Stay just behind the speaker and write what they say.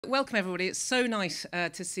Welcome everybody, it's so nice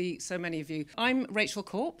to see so many of you. I'm Rachel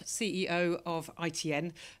Corp, CEO of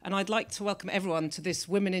ITN, and I'd like to welcome everyone to this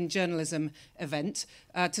Women in Journalism event.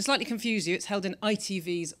 To slightly confuse you, it's held in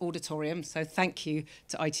ITV's auditorium, so thank you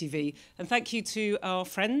to ITV. And thank you to our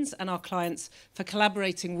friends and our clients for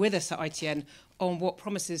collaborating with us at ITN on what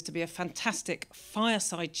promises to be a fantastic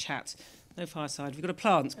fireside chat. No fireside, we've got a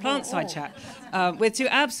plant-side chat with two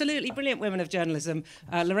absolutely brilliant women of journalism,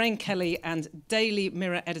 Lorraine Kelly and Daily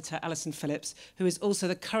Mirror editor Alison Phillips, who is also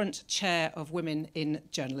the current chair of Women in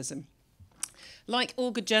Journalism. Like all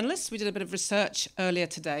good journalists, we did a bit of research earlier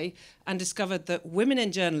today and discovered that Women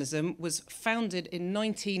in Journalism was founded in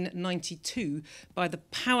 1992 by the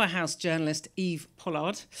powerhouse journalist Eve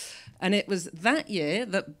Pollard. And it was that year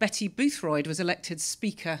that Betty Boothroyd was elected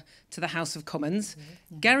Speaker to the House of Commons.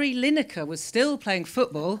 Mm-hmm. Gary Lineker was still playing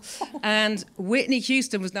football and Whitney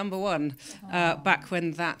Houston was #1 back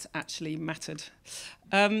when that actually mattered.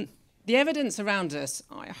 The evidence around us,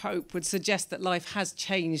 I hope, would suggest that life has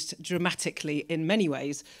changed dramatically in many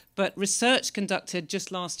ways, but research conducted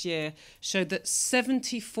just last year showed that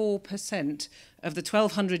 74% of the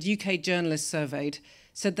 1,200 UK journalists surveyed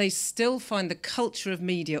said they still find the culture of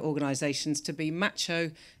media organisations to be macho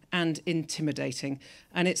and intimidating.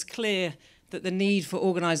 And it's clear that the need for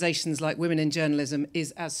organisations like Women in Journalism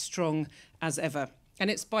is as strong as ever. And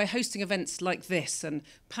it's by hosting events like this and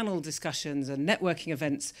panel discussions and networking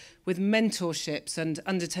events with mentorships and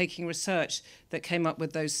undertaking research that came up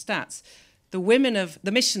with those stats.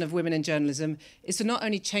 The mission of Women in Journalism is to not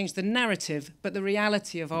only change the narrative, but the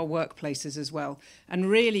reality of our workplaces as well, and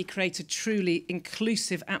really create a truly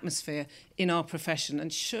inclusive atmosphere in our profession.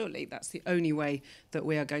 And surely that's the only way that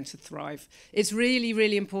we are going to thrive. It's really,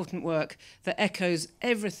 really important work that echoes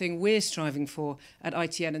everything we're striving for at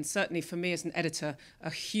ITN, and certainly for me as an editor, a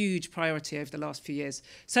huge priority over the last few years.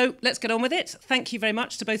 So let's get on with it. Thank you very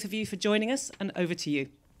much to both of you for joining us, and over to you.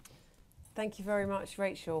 Thank you very much,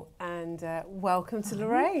 Rachel, and welcome to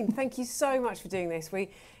Lorraine. Thank you so much for doing this.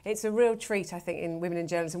 It's a real treat, I think, in Women in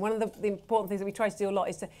Journalism. One of the important things that we try to do a lot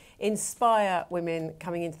is to inspire women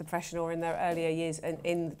coming into the profession or in their earlier years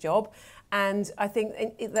in the job. And I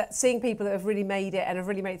think that seeing people that have really made it and have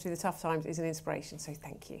really made it through the tough times is an inspiration, so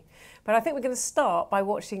thank you. But I think we're going to start by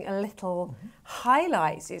watching a little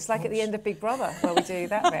highlights. It's like at the end of Big Brother where we do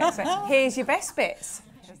that bit. So here's your best bits.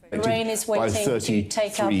 Lorraine is waiting to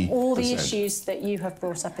take up all the issues that you have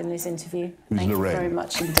brought up in this interview. Thank you very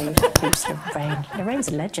much indeed. Who's Lorraine? Lorraine's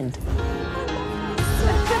a legend.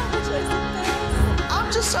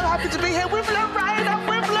 I'm just so happy to be here with Lorraine. I'm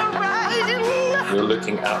with Lorraine. You're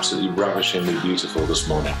looking absolutely ravishingly beautiful this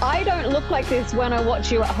morning. I don't look like this when I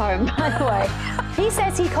watch you at home, by the way. He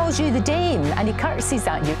says he calls you the Dame and he curtsies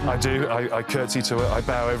at you. I do. I curtsy to her. I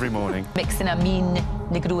bow every morning. Mixing a mean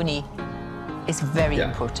Negroni is very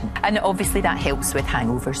important. And obviously that helps with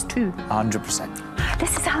hangovers too. 100%.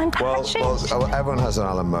 This is how embarrassing. Well, everyone has an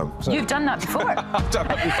Alan Moe. So. You've done that before. I've done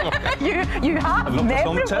that before. you have.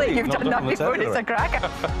 Memorably, you've done that before. It's a cracker.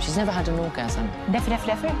 She's never had an orgasm. Never.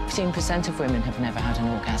 15% of women have never had an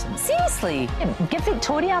orgasm. Seriously? Give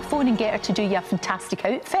Victoria a phone and get her to do your fantastic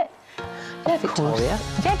outfit. Yeah, Victoria.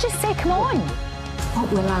 Yeah, just say, come on. What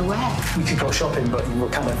will I wear? We could go shopping, but we're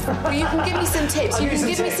kind of... Well, you can give me some tips. You can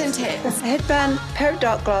give me some tips. Headband, pair of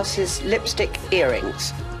dark glasses, lipstick,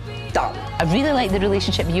 earrings. Done. I really like the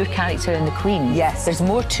relationship with your character and the Queen. Yes. There's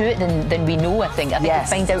more to it than we know, I think. I think we'll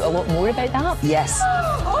find out a lot more about that. Yes.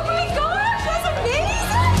 Oh my gosh, that's amazing!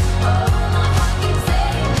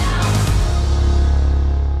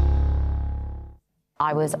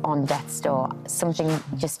 I was on death's door. Something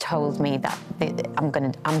just told me that I'm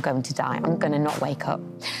going to die. I'm going to not wake up.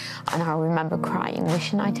 And I remember crying,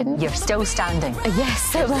 wishing I didn't. You're still standing.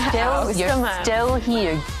 Yes, You're still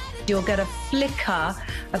here. You'll get a flicker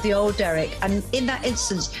of the old Derek, and in that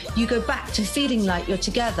instance, you go back to feeling like you're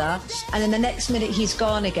together, and in the next minute, he's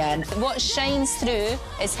gone again. What shines through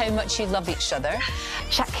is how much you love each other.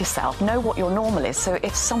 Check yourself, know what your normal is, so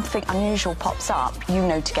if something unusual pops up, you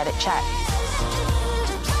know to get it checked.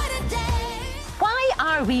 Why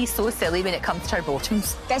are we so silly when it comes to our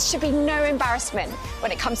bottoms? There should be no embarrassment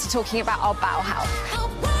when it comes to talking about our bowel health.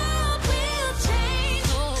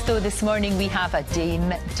 So this morning we have a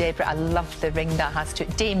Dame Deborah. I love the ring that has to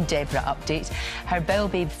it. Dame Deborah update. Her Bell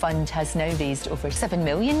Babe fund has now raised over 7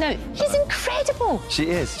 million now. She's incredible. She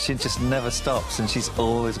is. She just never stops, and she's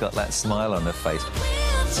always got that smile on her face.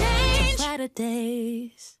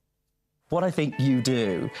 What I think you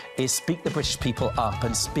do is speak the British people up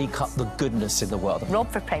and speak up the goodness in the world. Rob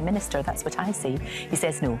for Prime Minister, that's what I say. He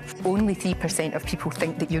says no. Only 3% of people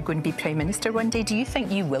think that you're going to be Prime Minister one day. Do you think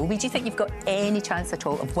you will be? Do you think you've got any chance at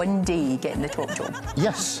all of one day getting the top job?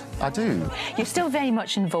 Yes, I do. You're still very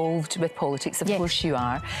much involved with politics, of course you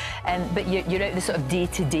are, but you're out the sort of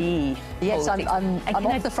day-to-day Yes, politics. I'm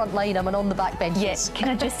off the front line, I'm on the back benches. Yes, can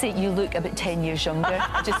I just say you look about 10 years younger?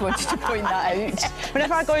 I just wanted to point that out.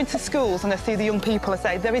 Whenever I go into schools and I see the young people, I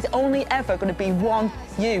say, there is only ever going to be one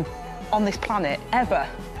you on this planet, ever.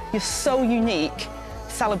 You're so unique.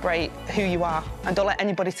 Celebrate who you are and don't let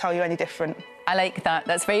anybody tell you any different. I like that.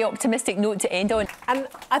 That's a very optimistic note to end on. And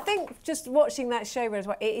I think just watching that show as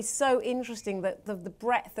well, it is so interesting that the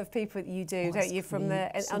breadth of people that you do, don't you? From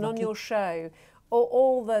and on your show,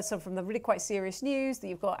 all the sort of from the really quite serious news that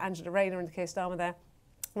you've got Angela Rayner and Keir Starmer there,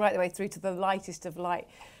 right the way through to the lightest of light.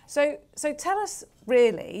 So tell us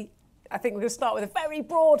really. I think we're going to start with a very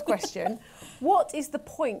broad question. What is the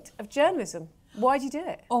point of journalism? Why do you do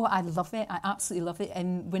it? Oh, I love it. I absolutely love it.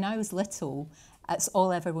 And when I was little, that's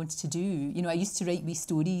all I ever wanted to do. You know, I used to write wee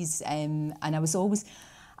stories, and I was always...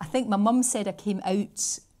 I think my mum said I came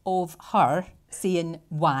out of her saying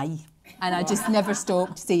why, and I just never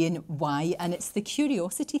stopped saying why. And it's the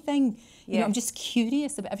curiosity thing. You know, I'm just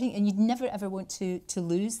curious about everything, and you'd never ever want to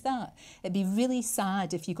lose that. It'd be really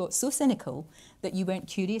sad if you got so cynical that you weren't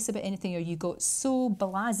curious about anything, or you got so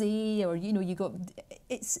blasé, or you know, you got.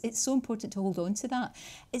 It's so important to hold on to that.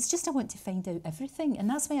 It's just I want to find out everything, and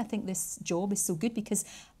that's why I think this job is so good, because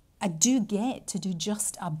I do get to do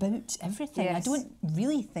just about everything. Yes. I don't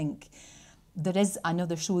really think there is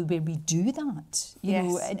another show where we do that, you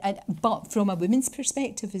know, but from a women's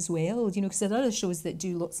perspective as well, you know, because there are other shows that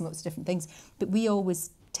do lots and lots of different things, but we always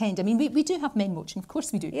tend, I mean, we do have men watching, of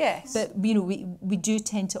course we do, but, you know, we do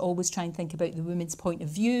tend to always try and think about the women's point of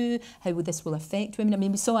view, how this will affect women. I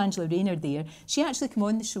mean, we saw Angela Rayner there. She actually came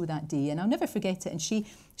on the show that day, and I'll never forget it, and she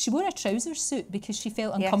wore a trouser suit because she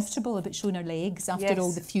felt uncomfortable about showing her legs after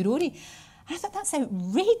all the furore. I thought that's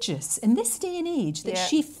outrageous in this day and age that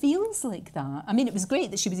she feels like that. I mean, it was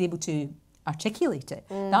great that she was able to articulate it.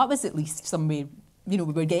 That was at least somewhere, you know,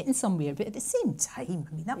 we were getting somewhere. But at the same time,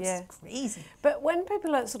 I mean, that was crazy. But when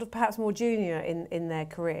people are sort of perhaps more junior in their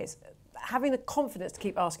careers, having the confidence to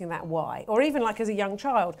keep asking that why, or even like as a young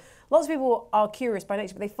child, lots of people are curious by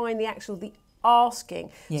nature, but they find the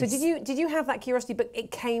asking. Yes. So did you have that curiosity, but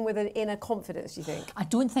it came with an inner confidence, do you think? I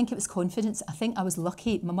don't think it was confidence. I think I was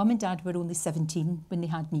lucky. My mum and dad were only 17 when they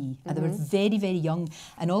had me. And they were very, very young.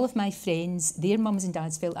 And all of my friends, their mums and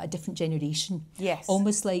dads felt like a different generation. Yes.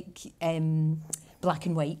 Almost like black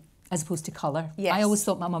and white, as opposed to colour. Yes. I always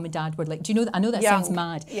thought my mum and dad were like, do you know that? I know that Young. sounds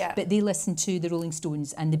mad, Yeah. but they listened to the Rolling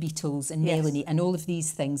Stones and the Beatles and Melanie and all of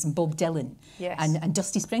these things, and Bob Dylan and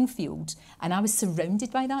Dusty Springfield. And I was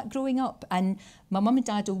surrounded by that growing up. And my mum and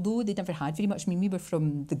dad, although they never had very much, I mean, we were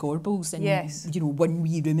from the Gorbals and, you know, one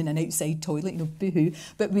wee room and an outside toilet, you know, boo-hoo.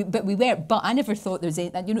 But we were, but I never thought there was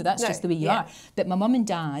any, you know, that's just the way you are. But my mum and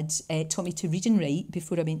dad taught me to read and write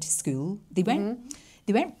before I went to school. They weren't...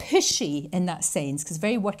 They weren't pushy in that sense, because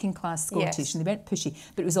very working class Scottish, and they weren't pushy,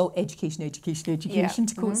 but it was all education,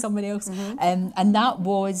 to quote someone else. And that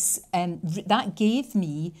was, that gave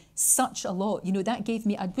me such a lot. You know, that gave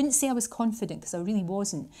me, I wouldn't say I was confident, because I really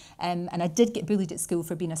wasn't. And I did get bullied at school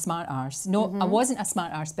for being a smart arse. No, I wasn't a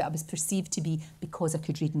smart arse, but I was perceived to be because I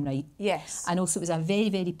could read and write. Yes. And also it was a very,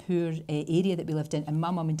 very poor area that we lived in, and my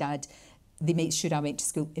mum and dad, they made sure I went to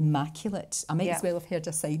school immaculate. I might as well have heard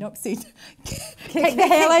a sign up saying, kick the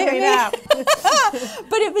hell out of me now.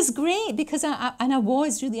 But it was great because I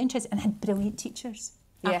was really interested, and I had brilliant teachers.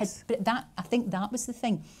 Yes. I think that was the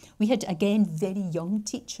thing. We had, again, very young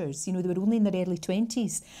teachers. You know, they were only in their early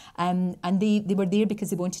 20s. And they were there because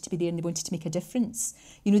they wanted to be there and they wanted to make a difference.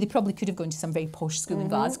 You know, they probably could have gone to some very posh school in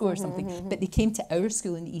Glasgow or something, but they came to our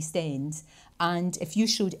school in the East End. And if you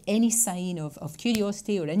showed any sign of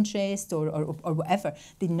curiosity or interest or whatever,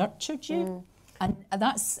 they nurtured you. And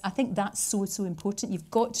I think that's so important.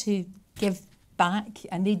 You've got to give back,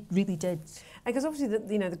 and they really did. Because obviously,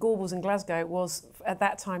 the Gorbals in Glasgow was at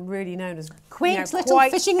that time really known as quaint little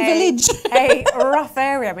fishing village, a rough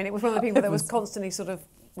area. I mean, it was one of the people that was constantly sort of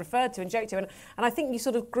referred to and joked to, and I think you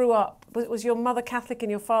sort of grew up. Was your mother Catholic and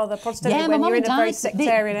your father Protestant? Yeah, when my you were in and a very dad,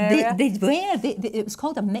 sectarian area. They were. It was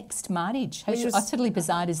called a mixed marriage. How utterly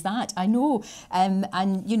bizarre is that? I know,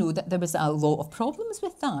 and you know that there was a lot of problems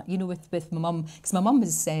with that. You know, with my mum, because my mum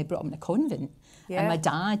was brought up in a convent. And my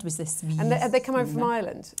dad was this wee... And had they come over from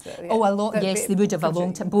Ireland? Oh, a lot, yes, they would have a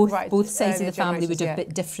long time. Both sides of the family would have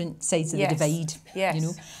bit different sides of the divide, you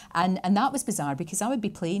know. And that was bizarre, because I would be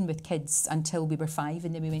playing with kids until we were 5,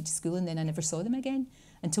 and then we went to school, and then I never saw them again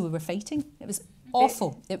until we were fighting. It was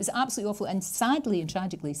awful. It was absolutely awful, and sadly and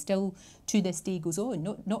tragically still to this day goes on.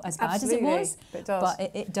 Not as bad as it was, but it does.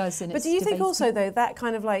 But it does. And but do you think also, though, that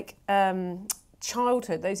kind of like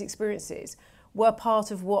childhood, those experiences were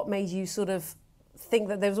part of what made you sort of think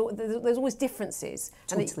that there's always differences?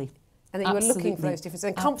 Totally. And that you were looking for those differences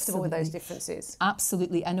and comfortable with those differences.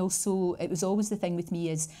 Absolutely. And also, it was always the thing with me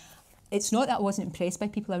is, it's not that I wasn't impressed by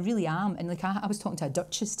people, I really am. And like I was talking to a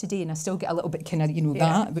duchess today, and I still get a little bit kind of,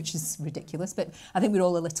 that, which is ridiculous. But I think we're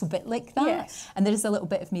all a little bit like that. Yes. And there is a little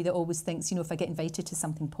bit of me that always thinks, if I get invited to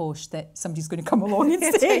something posh, that somebody's going to come along and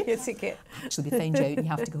say, actually, they find you out and you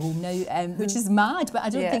have to go home now, which is mad. But I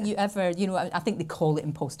don't think you ever, I think they call it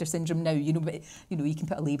imposter syndrome now, but, you can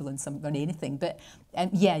put a label on anything. But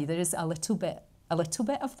yeah, there is a little bit of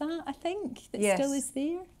that, I think, that still is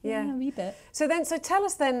there. Yeah, a wee bit. So tell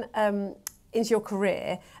us then, into your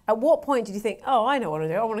career, at what point did you think, oh, I know what I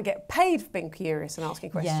do, I want to get paid for being curious and asking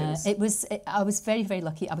questions? Yeah, I was very, very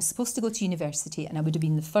lucky. I was supposed to go to university, and I would have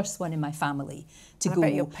been the first one in my family to go. I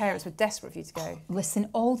bet your parents were desperate for you to go. Listen,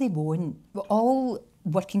 all they want, all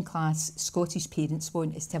working class Scottish parents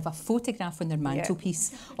want, is to have a photograph on their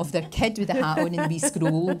mantelpiece of their kid with a hat on and the wee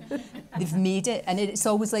scroll. They've made it, and it's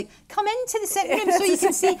always like, come into the sitting room so you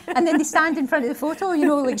can see, and then they stand in front of the photo,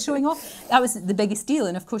 like showing off. That was the biggest deal,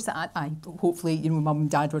 and of course I hopefully, mum and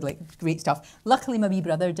dad were like, great stuff. Luckily my wee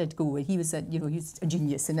brother did go, he was a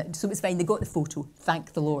genius, and so it was fine. They got the photo,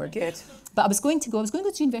 thank the Lord. Good. But I was going to go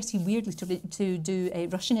to university weirdly to do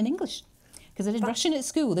Russian and English. Because I did Russian at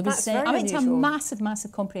school. There was I went to a massive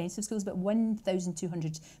comprehensive school. There was about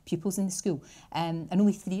 1,200 pupils in the school, and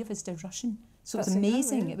only 3 of us did Russian. So it was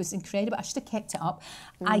amazing. It was incredible. I should have kept it up.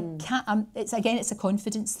 I can't. It's a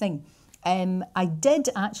confidence thing. I did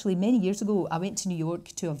actually, many years ago, I went to New York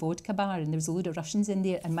to a vodka bar, and there was a load of Russians in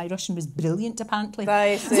there, and my Russian was brilliant, apparently.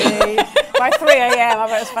 I see. By 3 a.m, I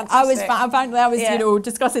bet it was fantastic. Apparently I was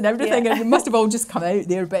discussing everything, and it must have all just come out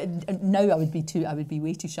there. But now I would be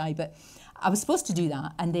way too shy. But I was supposed to do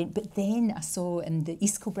that, but then I saw in the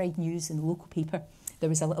East Kilbride News in the local paper, there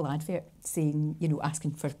was a little advert saying,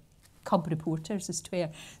 asking for cub reporters as to where.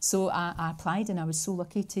 So I applied, and I was so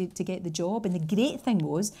lucky to get the job. And the great thing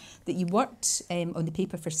was that you worked on the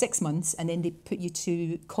paper for 6 months, and then they put you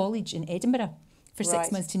to college in Edinburgh for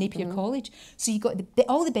 6 months, to Napier College. So you got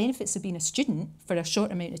all the benefits of being a student for a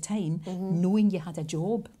short amount of time, knowing you had a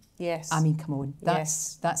job. Yes. I mean, come on,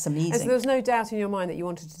 that's amazing. And so there was no doubt in your mind that you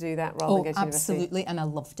wanted to do that rather than go to university? Absolutely, and I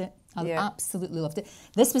loved it. I absolutely loved it.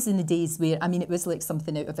 This was in the days where, it was like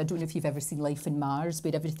something out of, I don't know if you've ever seen Life on Mars,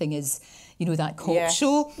 where everything is, that cop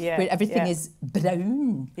show, where everything is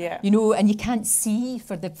brown, and you can't see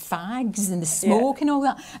for the fags and the smoke and all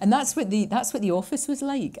that. And that's what the office was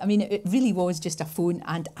like. It really was just a phone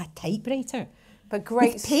and a typewriter. But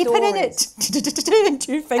great with paper stories. in it, and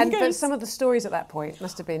 2 fingers. But some of the stories at that point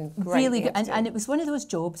must have been great. Really good. And it was one of those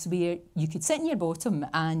jobs where you could sit in your bottom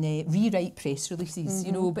and rewrite press releases,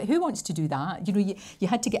 but who wants to do that? You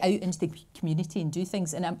had to get out into the community and do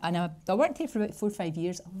things. And I worked there for about 4 or 5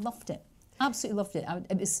 years. I loved it. Absolutely loved it.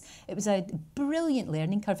 It was a brilliant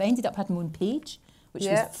learning curve. I ended up having my own page, which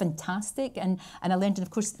was fantastic, and I learned, and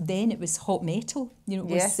of course then it was hot metal, it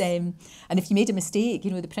was, and if you made a mistake,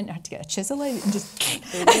 the printer had to get a chisel out and just.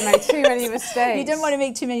 You didn't make too many mistakes. You didn't want to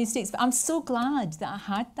make too many mistakes, but I'm so glad that I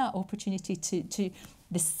had that opportunity to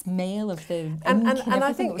the smell of the ink and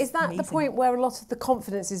I think is that amazing. The point where a lot of the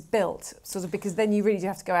confidence is built, sort of, because then you really do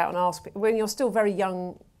have to go out and ask. When you're still a very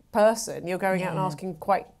young person, you're going out and asking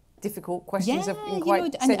quite difficult questions in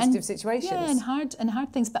quite sensitive situations. Yeah, and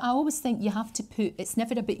hard things. But I always think you have to it's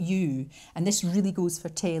never about you, and this really goes for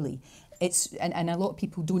telly. And a lot of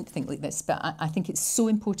people don't think like this, but I think it's so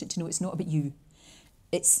important to know it's not about you.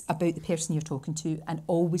 It's about the person you're talking to, and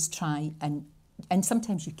always try and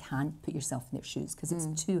sometimes you can't put yourself in their shoes because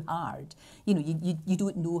it's too hard. You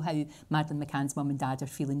don't know how Madeleine McCann's mum and dad are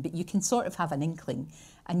feeling, but you can sort of have an inkling,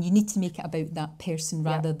 and you need to make it about that person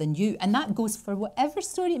rather than you. And that goes for whatever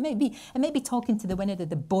story it might be. It might be talking to the winner of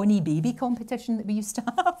the Bonnie Baby competition that we used to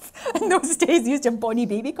have. In those days, we used to have Bonnie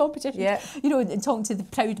Baby competitions. Yeah. And talking to the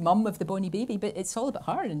proud mum of the Bonnie Baby, but it's all about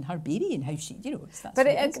her and her baby and how she,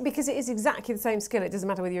 that's because it is exactly the same skill. It doesn't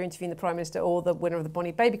matter whether you're interviewing the Prime Minister or the winner of the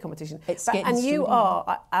Bonnie Baby competition. And you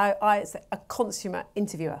are a consummate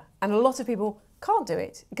interviewer, and a lot of people can't do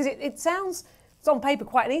it because it sounds. It's on paper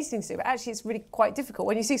quite an easy thing to do, but actually it's really quite difficult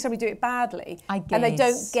when you see somebody do it badly and they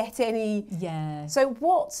don't get any. Yeah. So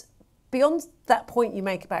what, beyond that point you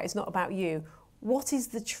make about it's not about you, What is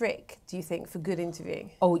the trick, do you think, for good interviewing?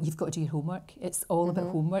 Oh, you've got to do your homework. It's all about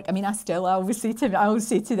homework. I mean, I always say to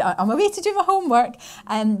them, I'm away to do my homework.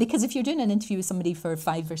 Because if you're doing an interview with somebody for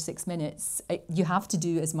 5 or 6 minutes, you have to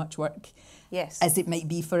do as much work as it might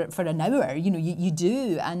be for an hour. You know, you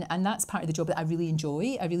do. And that's part of the job that I really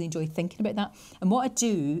enjoy. I really enjoy thinking about that. And what I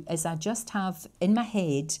do is I just have in my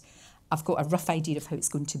head, I've got a rough idea of how it's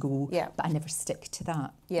going to go, but I never stick to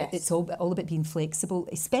that. Yes. It's all about being flexible,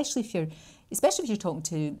 especially if you're talking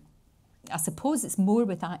to, I suppose it's more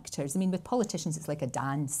with actors. I mean, with politicians, it's like a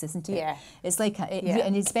dance, isn't it? Yeah. It's like,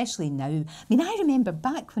 and especially now. I mean, I remember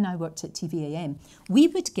back when I worked at TVAM, we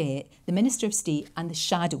would get the Minister of State and the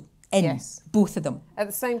Shadow in, both of them. At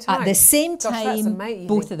the same time? At the same Gosh, time, that's amazing.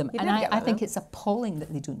 both of them. You'd And never get I that think now. it's appalling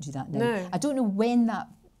that they don't do that now. No. I don't know when that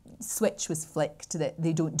switch was flicked that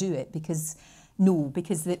they don't do it, because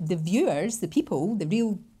the viewers, the people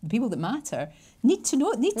that matter, need to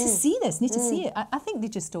know, need to see this, need to see it. I think they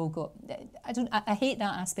just all got, I hate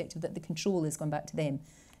that aspect of that the control is going back to them.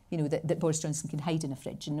 You know, that Boris Johnson can hide in a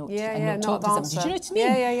fridge and not talk to somebody. Do you know what I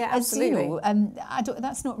mean? Yeah, absolutely. You know,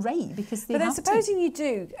 that's not right, because they But then have supposing you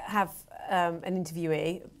do have an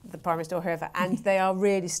interviewee, the Prime Minister or whoever, and they are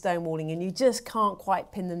really stonewalling and you just can't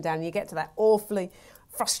quite pin them down, you get to that awfully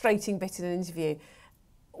frustrating bit in an interview.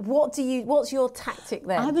 What's your tactic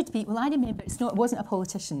then? I remember, it wasn't a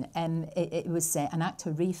politician, it was an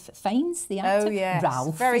actor, Ralph Fiennes, the actor. Oh, yes.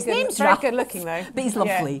 Ralph. Very good looking though. But he's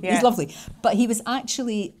lovely, he's lovely. But he was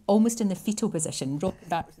actually almost in the fetal position, rocking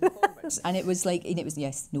backwards and forwards. And it was like,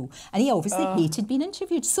 yes, no. And he obviously hated being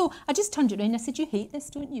interviewed. So I just turned it around and I said, you hate this,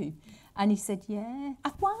 don't you? And he said, yeah.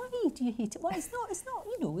 Why do you hate it? Well, it's not,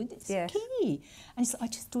 you know, it's okay. And he said,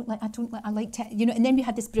 I like to, you know, and then we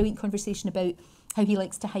had this brilliant conversation about how he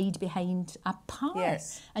likes to hide behind a part.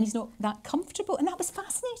 Yes. And he's not that comfortable. And that was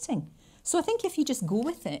fascinating. So I think if you just go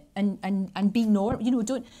with it and be normal, you know,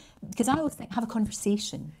 don't, because I always think have a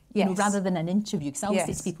conversation, you know, rather than an interview. Because I always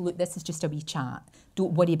say to people, look, this is just a wee chat.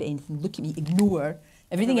 Don't worry about anything. Look at me, ignore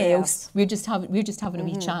everything else. We're just having a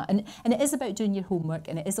wee chat. And it is about doing your homework,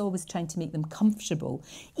 and it is always trying to make them comfortable.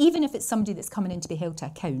 Even if it's somebody that's coming in to be held to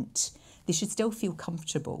account, they should still feel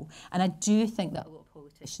comfortable. And I do think that a lot of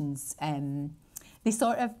politicians, they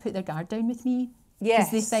sort of put their guard down with me.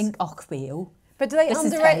 Because they think, oh, well, but do they this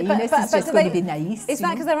is just going to be nice. Is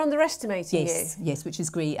that because they're underestimating you? Yes, which is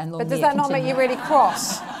great. And but does that not make you really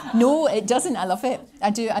cross? No, it doesn't. I love it. I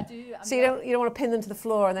do. So you don't want to pin them to the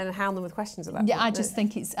floor and then hound them with questions at that point? Yeah, I just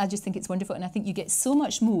think it's wonderful, and I think you get so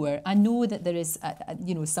much more. I know that there is,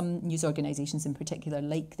 you know, some news organisations in particular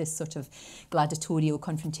like this sort of gladiatorial,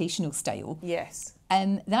 confrontational style. Yes.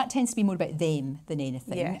 That tends to be more about them than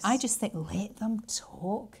anything. Yes. I just think let them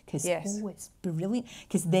talk, because it's brilliant.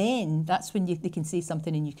 Because then that's when they can say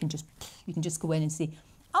something, and you can just go in and say,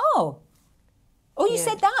 oh, you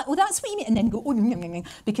said that? Oh, that's what you mean. And then go,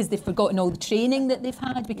 because they've forgotten all the training that they've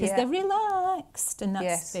had, because they're relaxed, and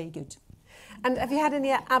that's very good. And have you had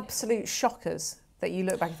any absolute shockers that you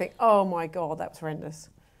look back and think, oh my God, that was horrendous?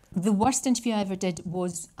 The worst interview I ever did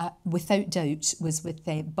was, without doubt, was with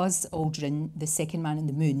Buzz Aldrin, the second man on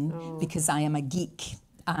the moon, because I am a geek.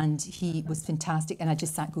 And he was fantastic, and I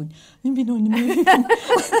just sat going, I've been on the moon.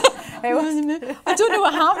 I don't know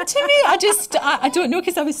what happened to me. I don't know,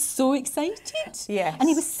 because I was so excited. Yes. And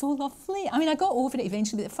he was so lovely. I mean, I got over it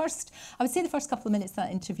eventually. I would say the first couple of minutes of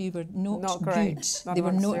that interview were not great. Good. They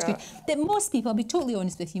were not good. But most people, I'll be totally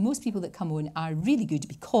honest with you, most people that come on are really good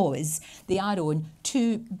because they are on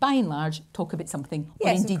to, by and large, talk about something,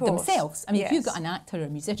 or indeed themselves. I mean, if you've got an actor or a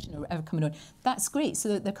musician or whatever coming on, that's great.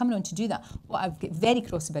 So they're coming on to do that. What I've got very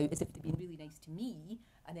cross about is if they've been really nice to me,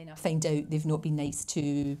 and then I find out they've not been nice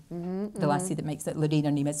to the lassie that makes it, Lorraine,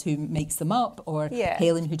 her name is, who makes them up, or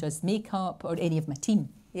Helen, who does makeup, or any of my team.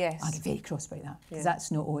 Yes. I get very cross about that, because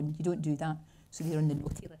that's not on. You don't do that. So they're on the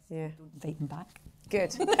naughty list. Yeah. Don't invite them back.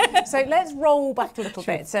 Good. So let's roll back a little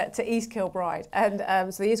bit to East Kilbride,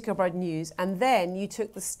 and so the East Kilbride News, and then you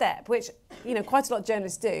took the step, which, you know, quite a lot of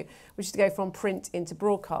journalists do, which is to go from print into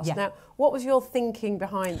broadcast. Yeah. Now, what was your thinking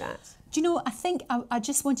behind that? Do you know, I think I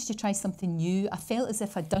just wanted to try something new. I felt as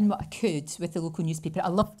if I'd done what I could with the local newspaper. I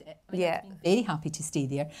loved it. I mean, I was very happy to stay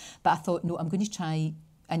there. But I thought, no, I'm going to try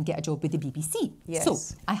and get a job with the BBC. Yes. So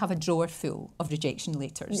I have a drawer full of rejection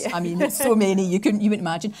letters. Yeah. I mean, it's so many, you wouldn't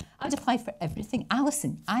imagine. I'd applied for everything.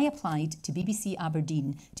 Alison, I applied to BBC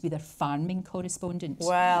Aberdeen to be their farming correspondent.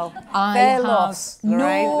 Well, I have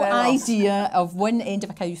no idea of one end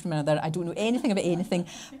of a cow from another. I don't know anything about anything.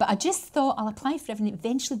 But I just thought I'll apply for everything.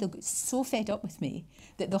 Eventually they'll get so fed up with me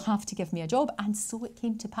that they'll have to give me a job. And so it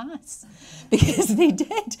came to pass, because they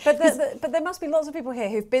did. But there must be lots of people here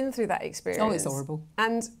who've been through that experience. Oh, it's horrible.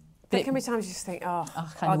 And There can be times you just think,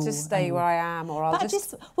 I'll just stay where I am, or I'll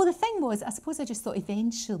just... Well, the thing was, I suppose I just thought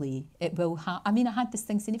eventually it will happen. I mean, I had this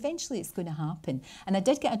thing saying eventually it's going to happen. And I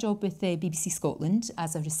did get a job with BBC Scotland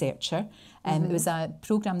as a researcher. It was a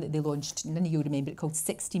programme that they launched, none of you'll remember it, called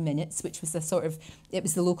 60 Minutes, which was it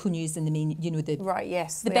was the local news and the main, the big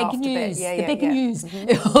news, the big news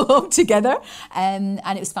all together. And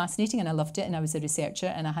it was fascinating and I loved it, and I was a researcher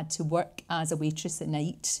and I had to work as a waitress at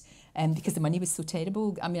night. Because the money was so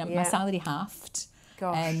terrible. I mean, my salary halved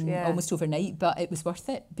almost overnight, but it was worth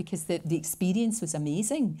it because the experience was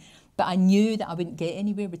amazing. But I knew that I wouldn't get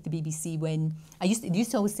anywhere with the BBC when they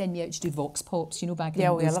used to always send me out to do vox pops, back in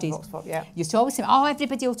those days. Vox pop, yeah. Used to always say,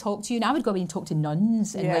 everybody will talk to you. And I would go away and talk to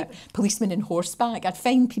nuns and like policemen on horseback. I'd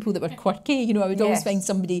find people that were quirky, I would always find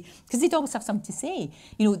somebody, because they'd always have something to say.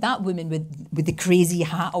 That woman with the crazy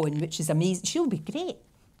hat on, which is amazing, she'll be great.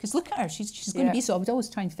 Because look at her, she's going to be, so I would always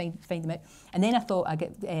try and find them out. And then I thought I'd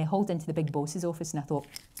get hauled into the big boss's office, and I thought,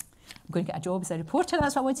 I'm going to get a job as a reporter,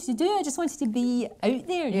 that's what I wanted to do. I just wanted to be out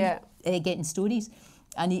there, getting stories.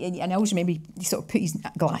 And I always remember he sort of put his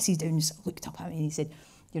glasses down and sort of looked up at me and he said,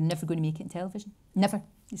 you're never going to make it in television. Never.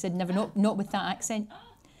 He said, never, not with that accent.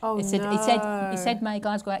 Oh, he said my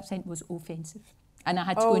Glasgow accent was offensive. And I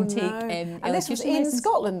had to go and take and this was in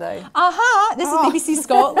Scotland, though? This is BBC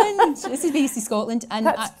Scotland. This is BBC Scotland. And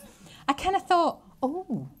I kind of thought,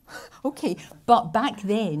 okay. But back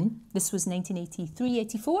then, this was 1983,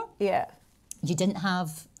 84. Yeah. You didn't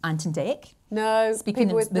have Ant and Dec. No. Speaking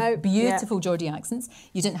with beautiful Geordie accents.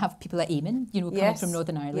 You didn't have people like Eamon, coming from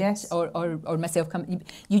Northern Ireland, or myself coming.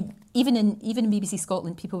 Even in BBC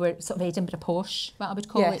Scotland, people were sort of Edinburgh posh, what I would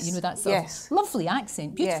call it. That sort of lovely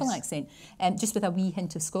accent, beautiful accent, just with a wee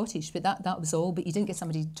hint of Scottish. But that was all. But you didn't get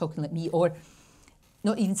somebody talking like me, or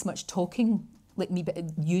not even so much talking like me, but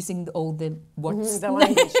using all the words, the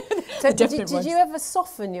language. So did you ever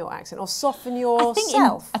soften your accent or soften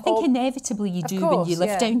yourself? I think inevitably you do when you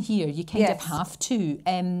live down here. You kind of have to,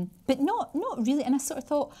 but not really. And I sort of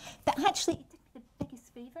thought, but actually it did me the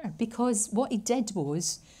biggest favour, because what he did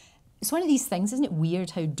was, it's one of these things, isn't it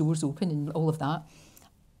weird how doors open and all of that?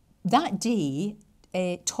 That day,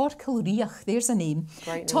 Torquil Riach, there's a name.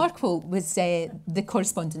 Torquil was the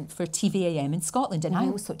correspondent for TVAM in Scotland, and I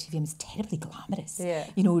always thought TVAM was terribly glamorous. Yeah.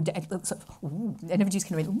 Sort of, and everybody just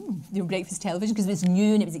kind of went, breakfast television, because it was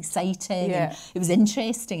new and it was exciting and it was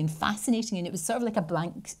interesting and fascinating, and it was sort of like a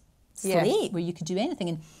blank slate where you could do anything.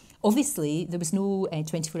 And obviously, there was no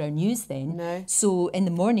 24-hour news then. No. So in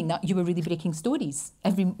the morning, you were really breaking stories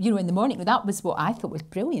in the morning. That was what I thought was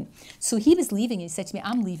brilliant. So he was leaving, and he said to me,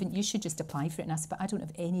 "I'm leaving. You should just apply for it." And I said, "But I don't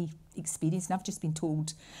have any experience, and I've just been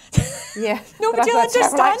told." Nobody will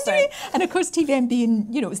understand me. And of course, TVM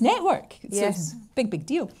being, it was network. So it's a big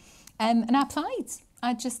deal. And I applied.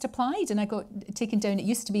 I just applied, and I got taken down. It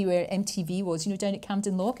used to be where MTV was, down at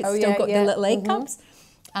Camden Lock. It's still got the little egg cups.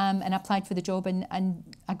 And I applied for the job, and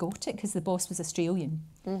I got it because the boss was Australian.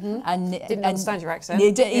 And didn't understand your accent.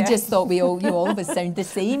 He just thought we all of us sound the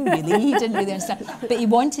same, really. He didn't really understand. But he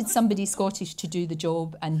wanted somebody Scottish to do the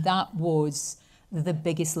job, and that was the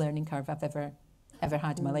biggest learning curve I've ever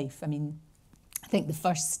had in my life. I mean, I think the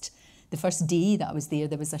first day that I was there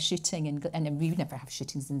was a shooting, and we would never have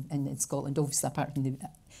shootings in Scotland, obviously, apart from the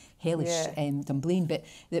hellish Dunblane, but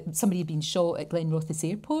somebody had been shot at Glenrothes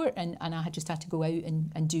Airport, and I had just had to go out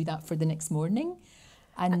and do that for the next morning.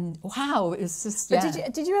 And wow, it was just,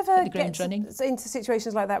 But did you ever get into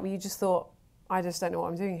situations like that where you just thought, I just don't know what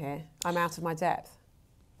I'm doing here, I'm out of my depth?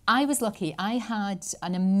 I was lucky. I had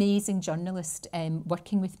an amazing journalist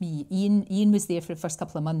working with me. Ian was there for the first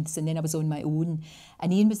couple of months, and then I was on my own.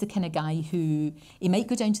 And Ian was the kind of guy who, he might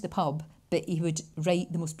go down to the pub, but he would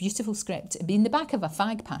write the most beautiful script. It'd be in the back of a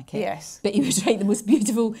fag packet. Yes. But he would write the most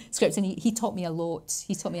beautiful scripts, and he taught me a lot.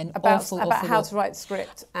 He taught me an awful lot. About how to write the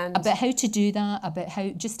script. And about how to do that, about how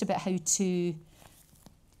to...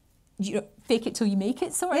 fake it till you make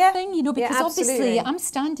it sort of thing, because obviously I'm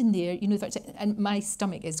standing there, and my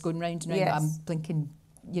stomach is going round and round, but I'm blinking,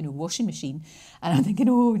 washing machine, and I'm thinking,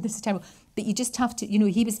 oh, this is terrible. But you just have to,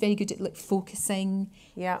 he was very good at focusing,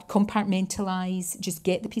 compartmentalise, just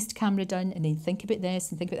get the piece of camera done, and then think about this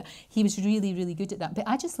and think about that. He was really, really good at that. But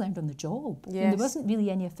I just learned on the job. Yes. And there wasn't really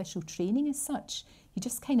any official training as such. You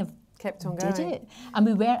just kind of kept on did going. It. And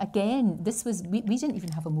we were, again, we didn't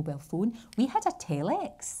even have a mobile phone. We had a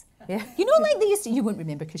telex. Yeah. Like they used to, you won't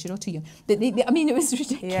remember because you're all too young. But it was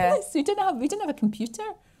ridiculous. Yeah. We didn't have a computer.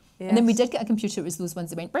 Yes. And then we did get a computer. It was those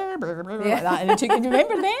ones that went brr, brr, brr, like that, and it took. You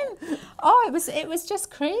remember them? Oh, it was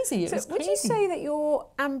just crazy. It was crazy. Would you say that you're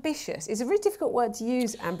ambitious? It's a very difficult word to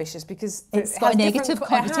use, ambitious, because it's got a negative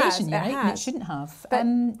connotation, right? And it shouldn't have.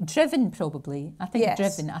 Driven, probably. I think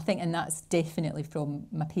driven. I think, and that's definitely from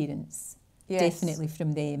my parents. Yes. Definitely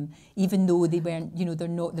from them, even though they weren't, you know, they're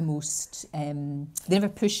not the most, they never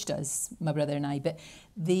pushed us, my brother and I, but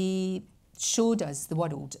they showed us the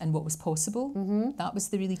world and what was possible. That was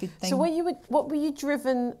the really good thing. So what were you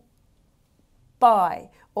driven by,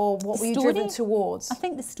 or what were you driven towards? I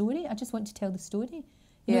think the story. I just want to tell the story.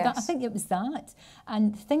 You know, that, I think it was that.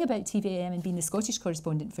 And the thing about TVM and being the Scottish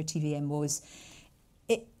correspondent for TVM was,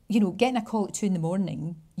 you know, getting a call at 2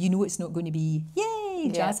 a.m, you know it's not going to be, yay,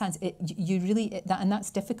 jazz hands. You really, and that's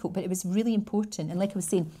difficult, but it was really important. And like I was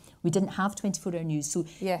saying, we didn't have 24-hour news, so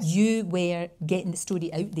you were getting the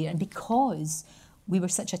story out there. And because we were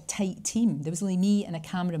such a tight team, there was only me and a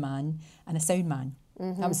cameraman and a sound man.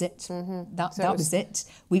 That was it. That was it.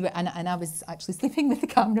 We were, and I was actually sleeping with the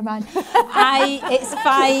cameraman. It's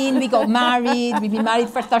fine. We got married. We've been married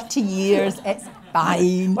for 30 years. It's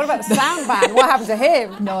fine. What about the sound man? What happened to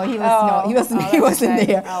him? No, he was not. He wasn't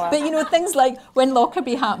there. Oh, well. But you know, things like when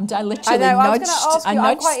Lockerbie happened, I literally nudged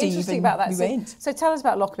Steve and about that. We went. So tell us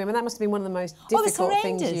about Lockerbie. I mean, that must have been one of the most difficult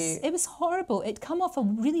things. It was horrible. It'd come off a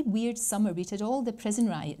really weird summer. We had all the prison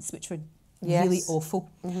riots, which were really awful,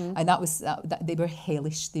 and that was they were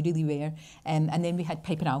hellish. They really were. And then we had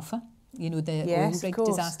Piper Alpha. You know, the oil rig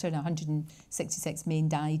disaster, and 166 men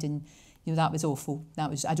died, and you know that was awful.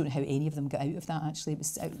 That was, I don't know how any of them got out of that. Actually,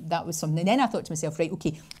 that was something. And then I thought to myself, right,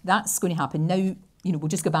 okay, that's going to happen now. You know, we'll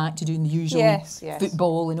just go back to doing the usual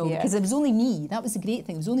football and all, because it was only me. That was the great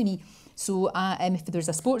thing. It was only me. So if there was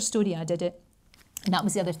a sports story, I did it. And that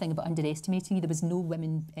was the other thing about underestimating you. There was no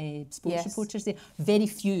women sports reporters there. Very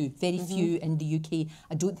few in the UK.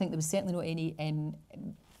 I don't think there was certainly not any,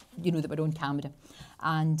 you know, that were on camera.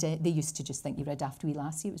 And they used to just think you were a daft wee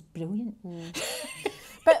lassie. It was brilliant.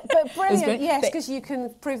 But brilliant, yes, because you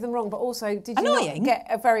can prove them wrong. But also, did you not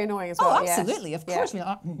get very annoying as well? Oh, absolutely, of course. We're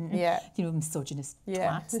like, you know, misogynist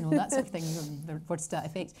twats and all that sort of thing. Words to that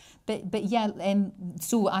effect. But yeah,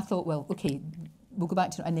 so I thought, well, okay, we'll go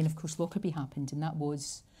back to it. And then, of course, Lockerbie happened, and that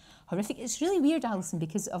was horrific. It's really weird, Alison,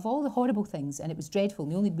 because of all the horrible things, and it was dreadful.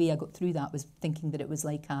 And the only way I got through that was thinking that it was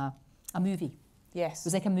like a movie. Yes. It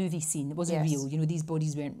was like a movie scene. It wasn't real. You know, these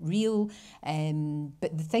bodies weren't real.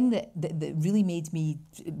 But the thing that really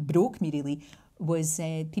broke me really, was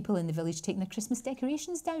people in the village taking their Christmas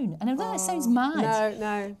decorations down. And I know that sounds mad.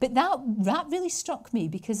 No. But that really struck me,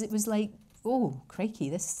 because it was like, oh, crikey,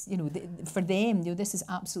 this, you know, for them, you know, this has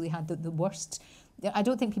absolutely had the worst. I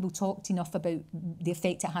don't think people talked enough about the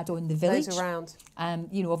effect it had on the village. Those around.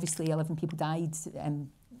 You know, obviously 11 people died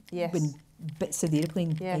when bits of the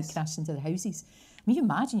airplane crashed into their houses. I mean, you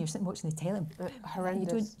imagine you're sitting watching the telly.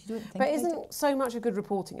 Horrendous. You don't think but isn't so much of good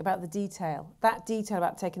reporting about the detail? That detail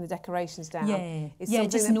about taking the decorations down is something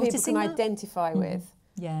just that people can identify with.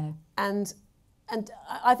 Yeah. And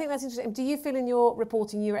I think that's interesting. Do you feel in your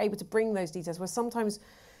reporting you were able to bring those details, where sometimes,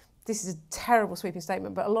 this is a terrible sweeping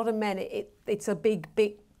statement, but a lot of men, it's a big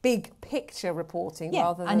picture reporting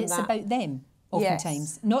rather than and it's about them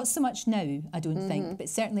oftentimes. Not so much now, I don't think, but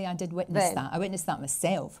certainly I did witness that. I witnessed that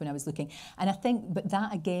myself when I was looking. And I think, but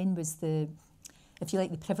that again was if you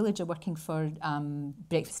like, the privilege of working for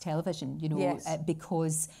breakfast television, you know,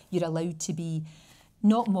 because you're allowed to be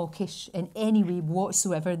not mawkish in any way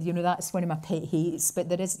whatsoever. You know, that's one of my pet hates, but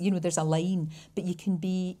there is, you know, there's a line, but you can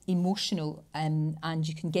be emotional and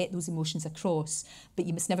you can get those emotions across, but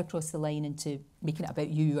you must never cross the line into making it about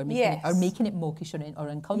you or making it mawkish or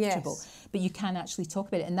uncomfortable. But you can actually talk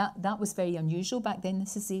about it, and that was very unusual back then.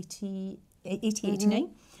 This is 89,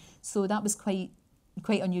 so that was quite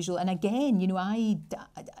unusual. And again, you know,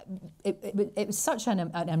 it was such an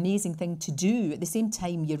amazing thing to do. At the same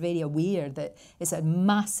time, you're very aware that it's a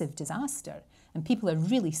massive disaster and people are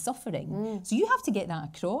really suffering. So you have to get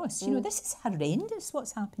that across. You know, this is horrendous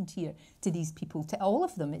what's happened here to these people, to all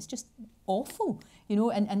of them. It's just awful, you know,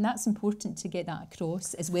 and that's important to get that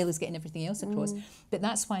across, as well as getting everything else across. But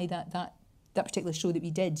that's why that particular show that we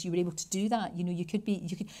did, you were able to do that. You know, you could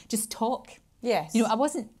just talk. Yes. You know, I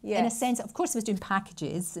wasn't, in a sense, of course I was doing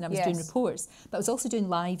packages and I was doing reports, but I was also doing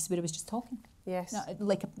lives where I was just talking. Yes.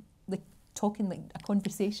 Like talking like a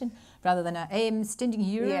conversation rather than a standing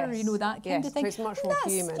here, you know, that kind of thing. So it's much more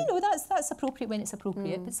human. You know, that's appropriate when it's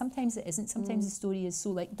appropriate, but sometimes it isn't. Sometimes the story is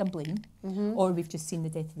so like Dublin, or we've just seen the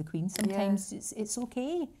death of the Queen. Sometimes it's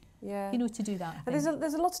okay. Yeah. You know, to do that. And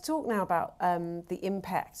there's a lot of talk now about the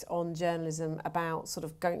impact on journalism, about sort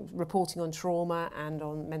of reporting on trauma and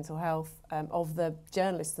on mental health of the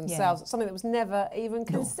journalists themselves. Something that was never even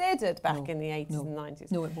considered back in the 80s and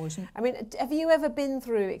 90s. No, it wasn't. I mean, have you ever been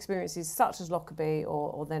through experiences such as Lockerbie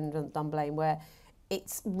or then Dunblane where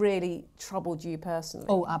it's really troubled you personally?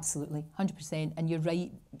 Oh, absolutely, 100%. And you're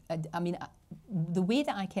right. I mean, the way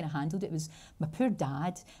that I kind of handled it was my poor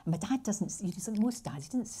dad. And my dad doesn't, most dads,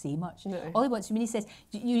 he didn't say much. No. All he wants, when he says,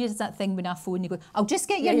 you use that thing when I phone, you go, I'll just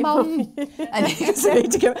get your mum. And he goes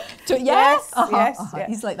to go, yes.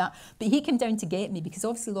 He's like that. But he came down to get me because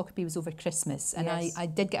obviously Lockerbie was over Christmas. And I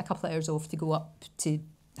did get a couple of hours off to go up to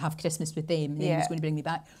have Christmas with them. And then he was going to bring me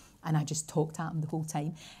back. And I just talked at him the whole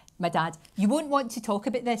time. My dad, you won't want to talk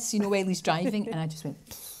about this, you know, while he's driving. And I just went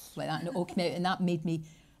like that, and it all came out, and that made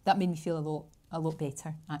me feel a lot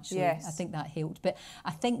better, actually. Yes. I think that helped. But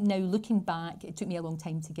I think now looking back, it took me a long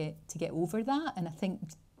time to get over that, and I think.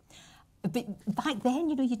 But back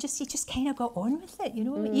then, you know, you just kind of got on with it, you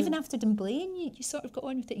know. Even after Dunblane, you sort of got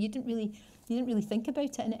on with it. You didn't really think about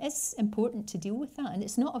it, and it is important to deal with that. And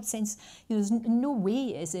it's not a sense, you know, there's no way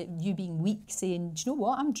is it you being weak saying, do you know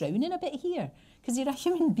what, I'm drowning a bit here. Because you're a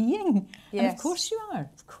human being. Yes. And of course you are.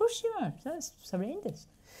 Of course you are. That's horrendous.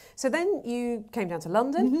 So then you came down to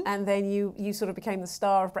London, and then you sort of became the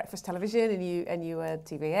star of breakfast television, and you were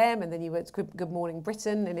TVM, and then you were Good Morning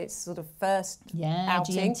Britain in its sort of first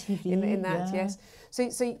outing GMTV, in that. Yes. So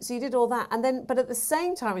you did all that, and then, but at the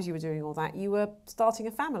same time as you were doing all that, you were starting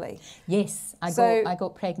a family. Yes, I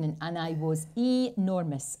got pregnant, and I was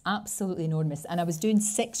enormous, absolutely enormous, and I was doing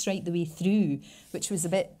 6 right the way through, which was a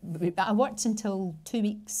bit. I worked until 2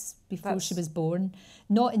 weeks before she was born.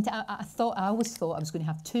 Not until I always thought I was going to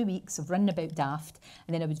have 2 weeks of running about daft,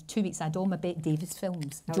 and then I was 2 weeks. I had all my Bette Davis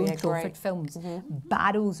films, Joan Crawford films,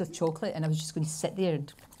 barrels of chocolate, and I was just going to sit there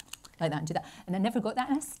and like that and do that. And I never got that,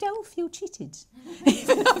 and I still feel cheated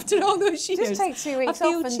even after all those years. Just take 2 weeks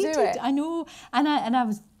off and cheated. Do it. I know, and I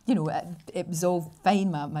was. You know, it was all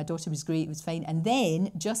fine. My daughter was great. It was fine. And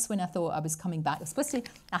then, just when I thought I was coming back,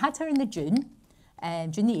 I had her in the June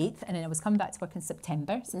the 8th, and then I was coming back to work in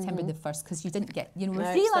September the 1st, because you didn't get, you know,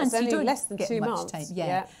 we're freelance, you don't less than get 2 much months. time.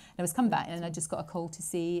 Yeah. And I was coming back, and I just got a call to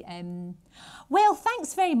say, well,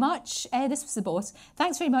 thanks very much. This was the boss.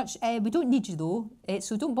 Thanks very much. We don't need you though,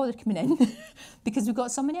 so don't bother coming in because we've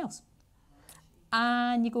got someone else.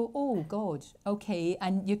 And you go, oh God, okay.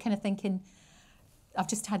 And you're kind of thinking, I've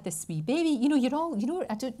just had this wee baby. You know, you're all, you know,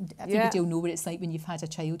 everybody will know what it's like when you've had a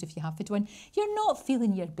child, if you have had one. You're not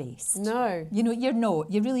feeling your best. No. You know, you're not.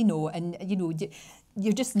 You really not. And, you know,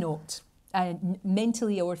 you're just not.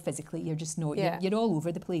 Mentally or physically, you're just not. Yeah. You're all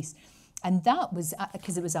over the place. And that was,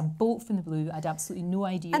 because it was a bolt from the blue. I had absolutely no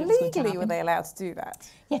idea and what was going to happen. legally, were they allowed to do that?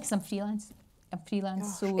 Yeah, because I'm freelance.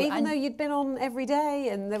 Gosh, so even though you'd been on every day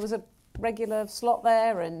and there was a regular slot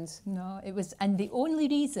there, and no, it was, and the only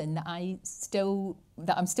reason that I'm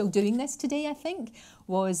still doing this today, I think,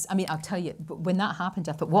 was, I mean, I'll tell you, but when that happened,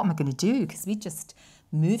 I thought, what am I going to do? Because we just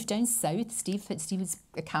moved down south. Steve was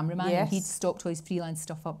a cameraman, and he'd stopped all his freelance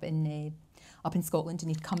stuff up in Scotland,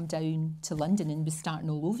 and he'd come down to London and was starting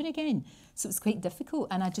all over again. So it was quite difficult,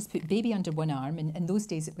 and I just put baby under one arm, and in those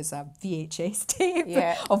days it was a VHS tape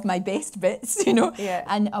of my best bits, you know. Yeah.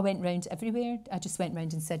 And I went round everywhere. I just went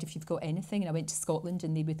round and said, if you've got anything, and I went to Scotland,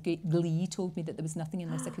 and they with great glee told me that there was nothing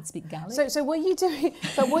unless I could speak Gaelic. So were you doing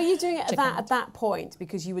it at that point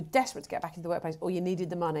because you were desperate to get back into the workplace, or you needed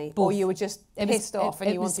the money, or you were just pissed off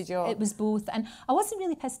and you wanted your... It was both, and I wasn't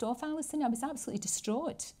really pissed off, Alison. I was absolutely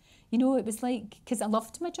distraught. You know, it was like, because I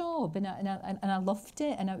loved my job and I loved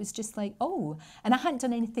it, and I was just like, oh, and I hadn't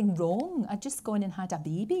done anything wrong. I'd just gone and had a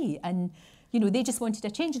baby, and, you know, they just wanted a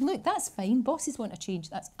change. And look, that's fine. Bosses want a change.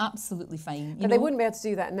 That's absolutely fine. But they wouldn't be able to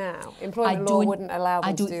do that now. Employment law wouldn't allow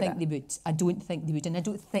them to do that. I don't think they would. I don't think they would. And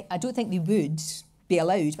I don't think they would be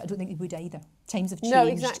allowed, but I don't think they would either. Times have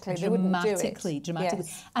changed dramatically. Dramatically.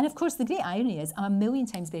 Yes. And of course, the great irony is I'm a million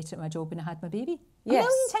times better at my job when I had my baby. A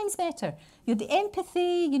million times better. You know, the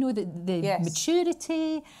empathy, you know, the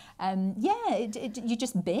maturity. You're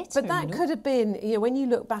just better. But that could have been, you know, when you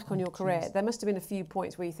look back on your career, there must have been a few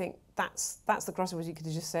points where you think that's the crossovers. You could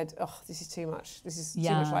have just said, oh, this is too much. This is too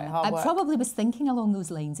much like hard work. I probably was thinking along those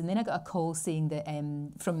lines, and then I got a call saying that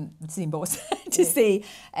from the same boss to say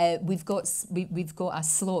we've got a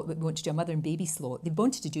slot that we want to do, a mother and baby slot. They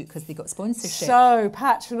wanted to do it because they got sponsorship. So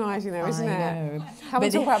patronising though, isn't it? I know. How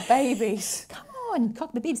about talk about babies? Come on,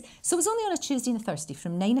 cock the babies. So it was only on a Tuesday and a Thursday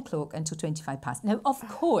from 9 o'clock until 25 past. Now, of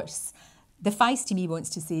course, the feisty me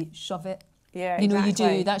wants to say, shove it. Yeah, you know, you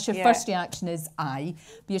do. That's your first reaction is aye.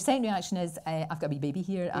 But your second reaction is, I've got a wee baby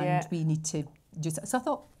here and we need to do so. So I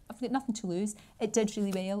thought, got nothing to lose. It did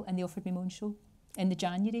really well, and they offered me my own show in the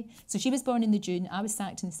January. So she was born in the June, I was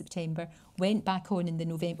sacked in the September, went back on in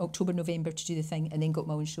the October, November to do the thing, and then got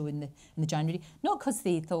my own show in the January. Not because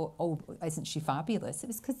they thought, oh, isn't she fabulous? It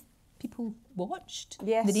was because people watched.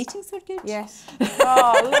 Yes. The ratings were good. Yes.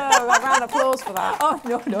 Oh, look, a round of applause for that. Oh,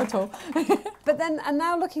 no, not at all. But then, and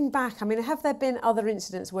now looking back, I mean, have there been other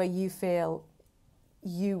incidents where you feel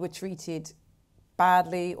you were treated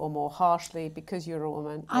badly or more harshly because you're a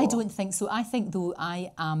woman? I don't think so. I think, though,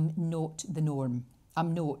 I am not the norm.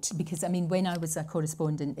 I'm not, because, I mean, when I was a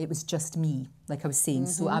correspondent, it was just me, like I was saying.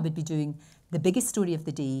 So I would be doing the biggest story of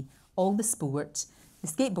the day, all the sport, the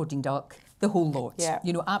skateboarding duck, the whole lot. Yeah.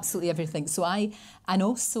 You know, absolutely everything. So and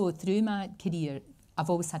also through my career, I've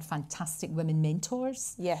always had fantastic women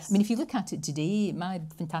mentors. Yes. I mean, if you look at it today, my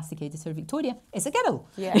fantastic editor, Victoria, is a girl.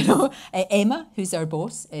 Yeah. You know, Emma, who's our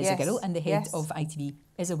boss, is Yes. a girl, and the head Yes. of ITV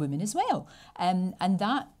is a woman as well. And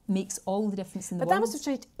that makes all the difference in the But world. that must have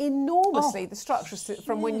changed enormously, the structure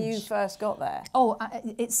from when you first got there. Oh,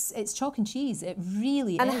 it's chalk and cheese. It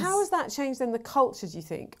really and is. And how has that changed then the culture, do you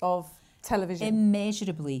think, of television?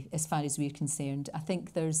 Immeasurably, as far as we're concerned. I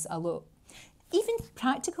think there's a lot, even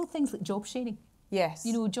practical things like job sharing. Yes.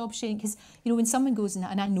 You know, job sharing, because, you know, when someone goes, and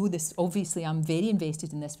I know this, obviously I'm very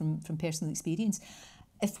invested in this from personal experience,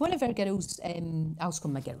 if one of our girls, I'll just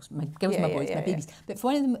call them my girls, my boys, my babies, but if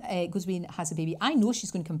one of them goes away and has a baby, I know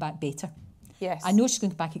she's going to come back better. Yes. I know she's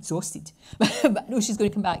going to come back exhausted, but I know she's going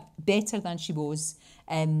to come back better than she was.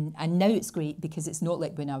 And now it's great because it's not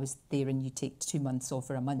like when I was there and you take 2 months off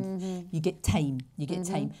or a month. You get time,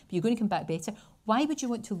 time, but you're going to come back better. Why would you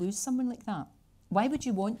want to lose someone like that? Why would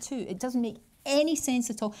you want to? It doesn't make any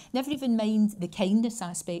sense at all. Never even mind the kindness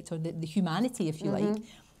aspect or the humanity, if you like.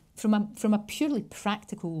 From a purely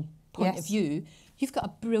practical point of view, you've got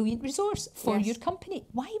a brilliant resource for your company.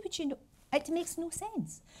 Why would you not? It makes no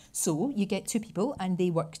sense. So you get two people and they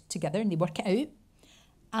work together and they work it out,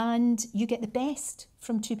 and you get the best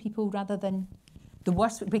from two people rather than the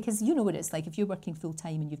worst, because you know what it's like if you're working full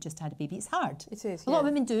time and you've just had a baby. It's hard. It is. A lot of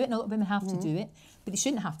women do it, and a lot of women have to do it, but they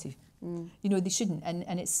shouldn't have to. You know, they shouldn't,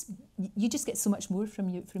 and it's, you just get so much more from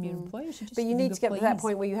your employers. But you need to get to that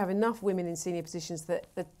point where you have enough women in senior positions that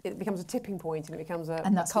it becomes a tipping point and it becomes a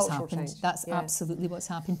cultural change. That's absolutely what's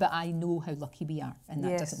happened. But I know how lucky we are, and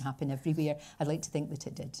that doesn't happen everywhere. I'd like to think that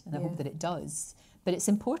it did, and I hope that it does. But it's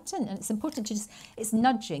important, and it's important to just, it's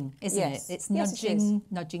nudging, isn't it? It's nudging,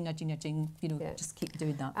 nudging, you know, just keep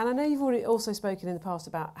doing that. And I know you've already also spoken in the past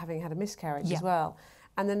about having had a miscarriage as well.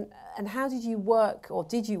 And how did you work, or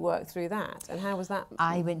did you work through that? And how was that?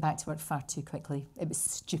 I went back to work far too quickly. It was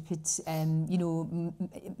stupid. You know,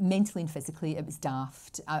 mentally and physically, it was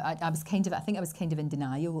daft. I think I was kind of in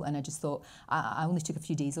denial, and I just thought I only took a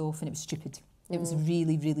few days off, and it was stupid. It was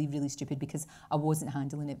really, really, really stupid because I wasn't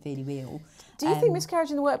handling it very well. Do you think miscarriage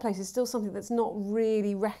in the workplace is still something that's not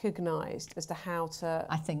really recognised as to how to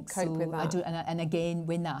cope with that? I do, and again,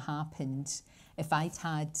 when that happened, if I'd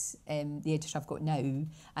had the editor I've got now,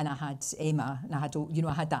 and I had Emma, and I had, you know,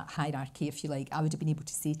 I had that hierarchy, if you like, I would have been able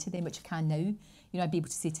to say to them, which I can now, you know, I'd be able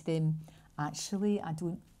to say to them, actually, I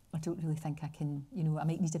don't really think I can, you know, I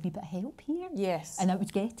might need a wee bit of help here. Yes. And I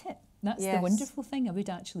would get it. That's the wonderful thing. I would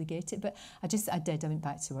actually get it. But I went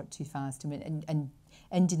back to work too fast and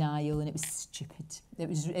in denial, and it was stupid. It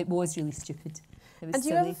was really stupid. It was and do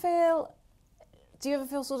you ever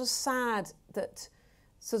feel sort of sad that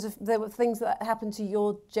sort of there were things that happened to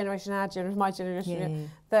your generation, our generation, my generation,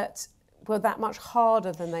 that were that much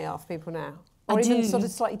harder than they are for people now? Or even sort of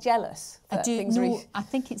slightly jealous? I do. No, I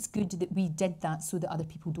think it's good that we did that so that other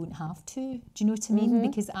people don't have to. Do you know what I mean?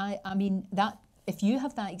 Because I mean that. If you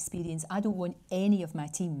have that experience, I don't want any of my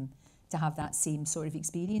team to have that same sort of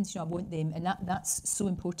experience. You know, I want them, and that's so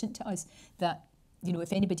important to us, that, you know,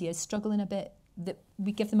 if anybody is struggling a bit, that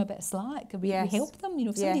we give them a bit of slack, we help them. You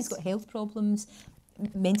know, if somebody's got health problems,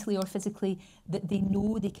 mentally or physically, that they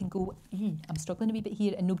know they can go, I'm struggling a wee bit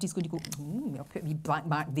here, and nobody's going to go, I'll put a wee black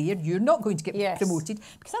mark there, you're not going to get promoted,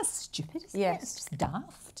 because that's stupid, isn't it? It's just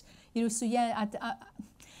daft. You know, so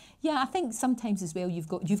I think sometimes as well you've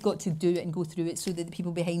got to do it and go through it so that the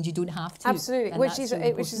people behind you don't have to. Absolutely, which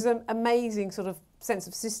is an amazing sort of sense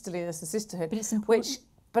of sisterliness and sisterhood. But it's important.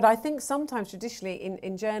 But I think sometimes traditionally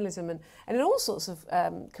in journalism and in all sorts of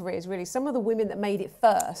careers, really, some of the women that made it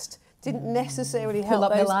first didn't necessarily help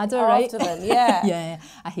up those the ladder, after right? them. Yeah, yeah,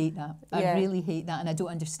 I hate that. I really hate that, and I don't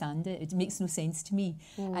understand it. It makes no sense to me,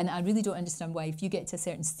 and I really don't understand why, if you get to a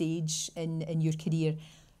certain stage in your career,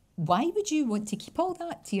 why would you want to keep all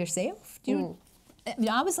that to yourself? Do you know? I mean,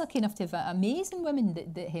 I was lucky enough to have amazing women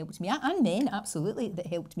that helped me, and men, absolutely, that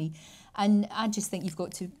helped me. And I just think you've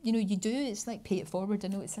got to, you know, you do, it's like pay it forward. I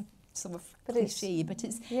know it's a sort of cliche, but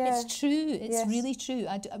it's true. It's really true.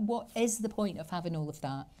 What is the point of having all of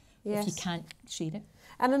that if you can't share it?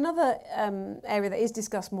 And another area that is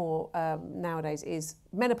discussed more nowadays is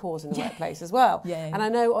menopause in the workplace as well. And I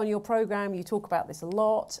know on your programme you talk about this a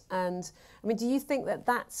lot. And I mean, do you think that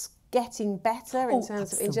that's getting better in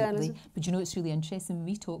terms of in journalism? But you know, it's really interesting. When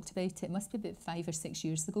we talked about it, it must be about 5 or 6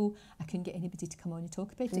 years ago, I couldn't get anybody to come on and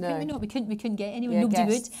talk about it. Couldn't we not? We couldn't get anyone. Nobody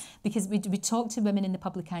would, because we talked to women in the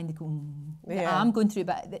public eye and they go, I'm going through it.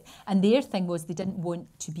 But, and their thing was they didn't want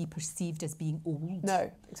to be perceived as being old. No,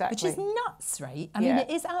 exactly. Which is nuts, right? I mean, it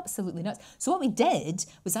is absolutely nuts. So what we did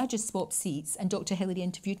was I just swapped seats and Dr. Hillary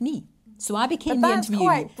interviewed me. So I became the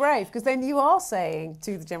interviewer. That's quite brave, because then you are saying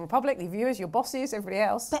to the general public, the viewers, your bosses, everybody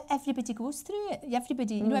else. But everybody goes through it.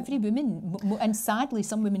 Everybody, you know, every woman, and sadly,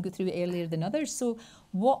 some women go through it earlier than others. So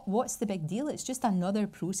what's the big deal? It's just another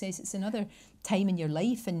process. It's another time in your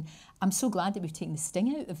life, and I'm so glad that we've taken the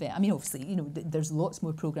sting out of it. I mean, obviously, you know, there's lots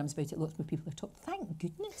more programmes about it, lots more people are talking. Thank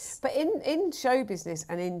goodness. But in show business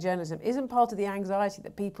and in journalism, isn't part of the anxiety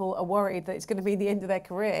that people are worried that it's going to be the end of their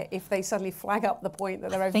career if they suddenly flag up the point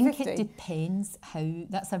that they're over 50? I think it depends how.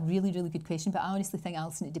 That's a really, really good question. But I honestly think,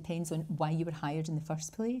 Alison, it depends on why you were hired in the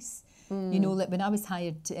first place. You know, like when I was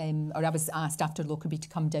hired, or I was asked after Lockerbie to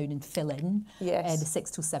come down and fill in the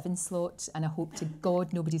 6 till 7 slot, and I hope to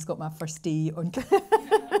God nobody's got my first day on.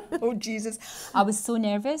 Oh Jesus! I was so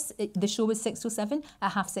nervous. The show was 6 till 7.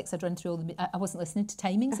 At 6:30, I'd run through all the. I wasn't listening to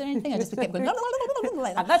timings or anything. I just kept going.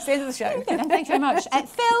 Like that. And that's the end of the show. Thank you very much.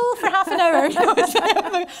 Phil for half an hour.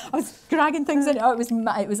 I was dragging things in. Oh,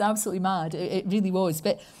 it was absolutely mad. It really was.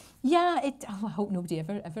 But yeah, I hope nobody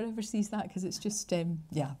ever sees that, because it's just it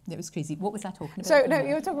was crazy. What was I talking about? So no,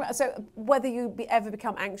 you were talking about whether you ever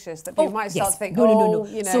become anxious, that people might start to think, no.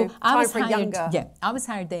 You know, so time for younger. Yeah, I was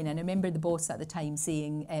hired then, and I remember the boss at the time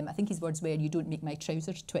saying, I think his words were, "You don't make my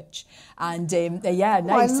trousers twitch," and nice.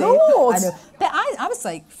 My Lord. I know, but I was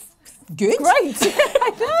like, good. Great.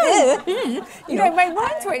 I know. You don't make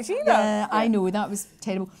mine twitch either. I know, that was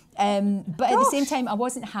terrible. But at the same time, I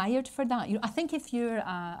wasn't hired for that. You know, I think if you're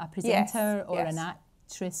a presenter or an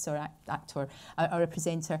actress or actor or a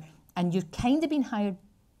presenter, and you're kind of being hired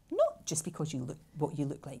not just because you look what you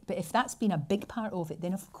look like, but if that's been a big part of it,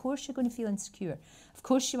 then of course you're going to feel insecure. Of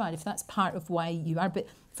course you are, if that's part of why you are. But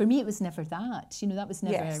for me, it was never that. You know, that was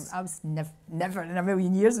never. I was never in a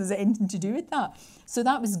million years was it anything to do with that. So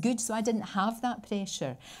that was good. So I didn't have that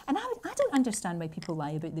pressure. And I don't understand why people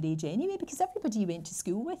lie about their age anyway, because everybody you went to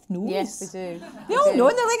school with knows. Yes, they do. They all know,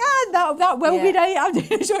 and they're like, that will be right. I'm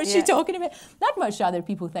not sure what she's talking about. I'd much rather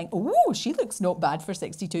people think, oh, she looks not bad for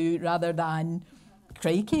 62, rather than,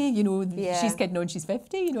 crikey, you know, she's kidding on, she's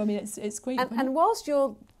 50. You know, I mean, it's quite. And whilst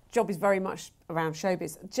your job is very much around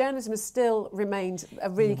showbiz, journalism has still remained a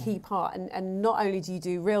really key part. And not only do you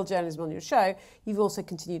do real journalism on your show, you've also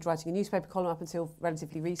continued writing a newspaper column up until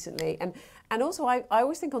relatively recently. And also, I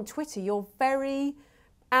always think on Twitter, you're very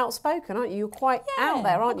outspoken, aren't you? You're quite out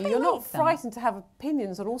there, aren't you? You're not frightened to have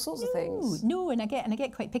opinions on all sorts of things. No, and I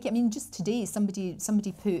get quite picky. I mean, just today, somebody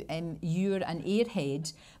put you're an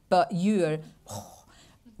airhead, but you're.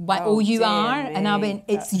 You are, and I went,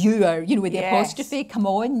 it's you're, you know, with the apostrophe, come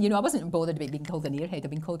on, you know, I wasn't bothered about being called an airhead, I've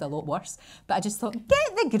been called a lot worse, but I just thought,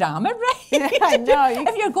 get the grammar right. Yeah, I know.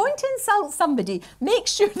 If you're going to insult somebody, make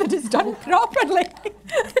sure that it's done properly.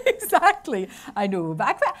 Exactly, I know, but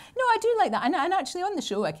I do like that, and actually on the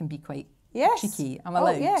show I can be quite cheeky. I'm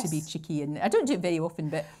allowed to be cheeky, and I don't do it very often,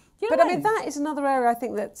 but you know. But I mean, that is another area I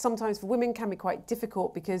think that sometimes for women can be quite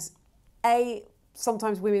difficult, because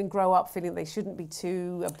sometimes women grow up feeling they shouldn't be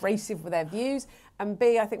too abrasive with their views, and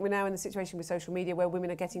B, I think we're now in the situation with social media where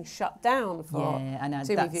women are getting shut down for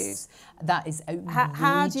too many views. That is outrageous.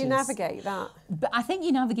 How do you navigate that? But I think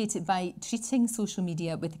you navigate it by treating social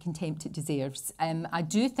media with the contempt it deserves. I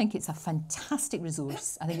do think it's a fantastic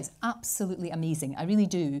resource. I think it's absolutely amazing. I really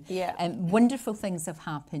do. Yeah. Wonderful things have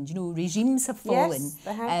happened. You know, regimes have fallen, yes,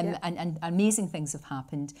 they have, and amazing things have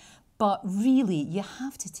happened. But really, you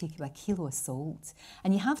have to take a kilo of salt,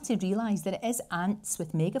 and you have to realise that it is ants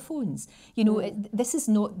with megaphones. You know, this is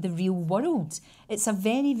not the real world. It's a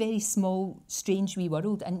very, very small, strange wee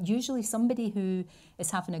world, and usually somebody who is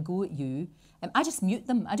having a go at you, I just mute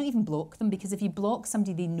them. I don't even block them, because if you block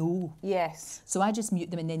somebody, they know. Yes. So I just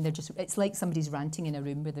mute them, and then it's like somebody's ranting in a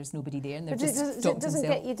room where there's nobody there, and they're it doesn't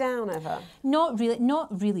get you down ever? Not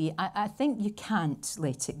really. I think you can't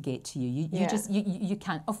let it get to you. You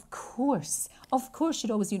can't. Of course,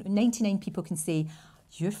 you're always, 99 people can say,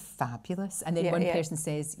 you're fabulous, and then one person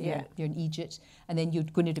says you're an idiot, and then you're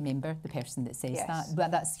going to remember the person that says that.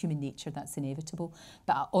 But that's human nature, that's inevitable.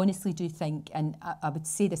 But I honestly do think, and I would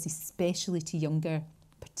say this especially to younger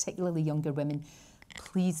particularly younger women,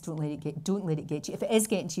 please don't let it get to you. If it is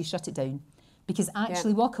getting to you, shut it down. Because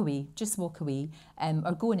actually walk away, just walk away,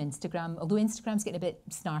 or go on Instagram, although Instagram's getting a bit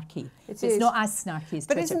snarky. It's not as snarky as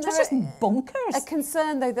Twitter. Twitter's just bonkers. A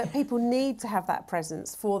concern, though, that people need to have that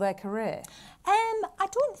presence for their career? I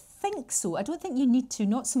don't think so. I don't think you need to,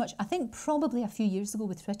 not so much. I think probably a few years ago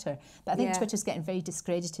with Twitter, but I think Twitter's getting very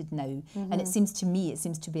discredited now, and it seems to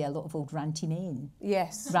be a lot of old ranty men.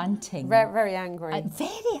 Yes. Ranting. Very angry.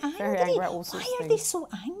 Very angry. Very angry at all sorts Why are they so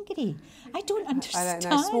angry? I don't understand. I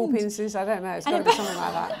don't know. Small penises, I don't know. It's got to be something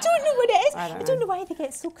like that. I don't know what it is. I don't know why they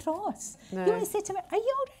get so cross. No. You want to say to me, are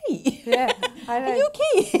you all right? Yeah, I know. Are you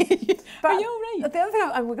okay? But are you all right? The other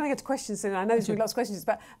thing, and we're going to get to questions soon, I know there's going to be lots of questions,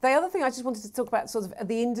 but the other thing I just wanted to talk about sort of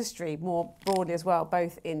the industry more broadly as well,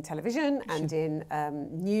 both in television and in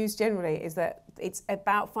news generally, is that it's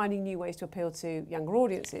about finding new ways to appeal to younger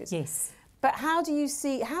audiences. Yes. But how do you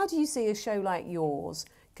see a show like yours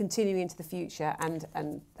continuing into the future,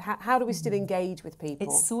 and how do we still engage with people?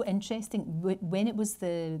 It's so interesting. When it was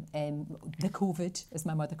the COVID, as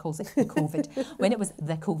my mother calls it, the COVID, when it was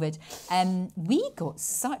the COVID, we got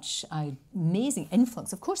such an amazing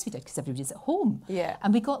influx. Of course we did, because everybody's at home. Yeah.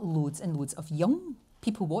 And we got loads and loads of young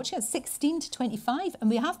people watching us, 16 to 25, and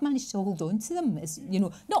we have managed to hold on to them. As you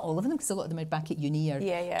know, not all of them, because a lot of them are back at uni or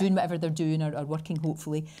doing whatever they're doing or working,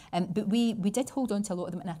 hopefully. But we did hold on to a lot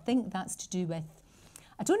of them, and I think that's to do with,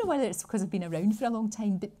 I don't know whether it's because I've been around for a long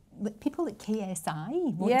time, but like people at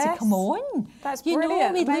KSI want to come on. That's brilliant. You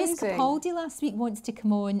know, we had Lewis Capaldi last week wants to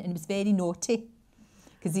come on and was very naughty.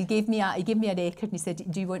 Because he gave me a record and he said,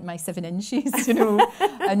 "Do you want my 7 inches?" You know,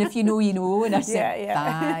 and if you know, you know. And I said,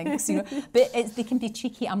 "Thanks." You know, but they can be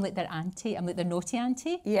cheeky. I'm like their auntie. I'm like their naughty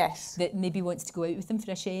auntie. Yes. That maybe wants to go out with them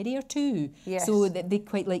for a sherry or two. Yes. So that they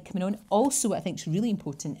quite like coming on. Also, what I think is really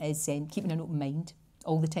important is keeping an open mind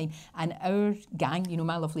all the time. And our gang, you know,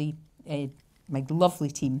 my lovely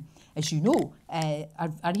team, as you know,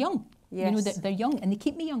 are young. Yes. You know, they're young and they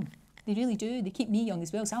keep me young. They really do. They keep me young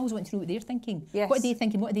as well. So I always want to know what they're thinking. Yes. What are they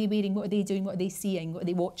thinking? What are they wearing? What are they doing? What are they seeing? What are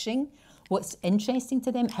they watching? What's interesting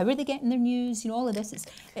to them? How are they getting their news? You know, all of this.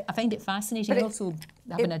 I find it fascinating. But also,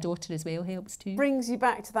 having a daughter as well helps too. Brings you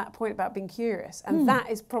back to that point about being curious. And that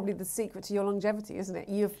is probably the secret to your longevity, isn't it?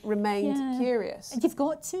 You've remained curious. You've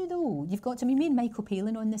got to, though. You've got to. I mean, me and Michael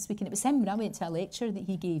Palin on this week, and it was him when I went to a lecture that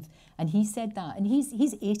he gave, and he said that. And he's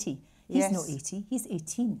 80. He's not 80. He's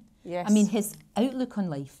 18. Yes. I mean, his outlook on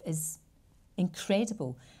life is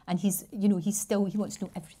incredible, and he wants to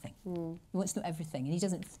know everything. He wants to know everything, and he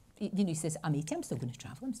doesn't. You know, he says, "I'm 80. I'm still going to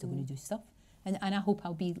travel. I'm still going to do stuff," and I hope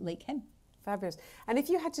I'll be like him. Fabulous. And if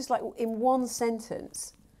you had just like in one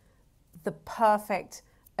sentence, the perfect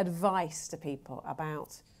advice to people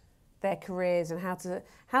about their careers and how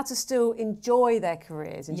to still enjoy their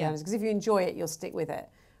careers in journalism, because if you enjoy it, you'll stick with it.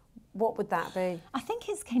 What would that be? I think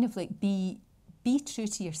it's kind of like be true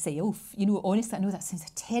to yourself. You know, honestly, I know that sounds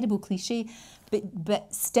a terrible cliche,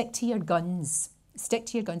 but stick to your guns. Stick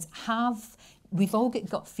to your guns. We've all got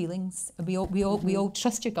gut feelings. We all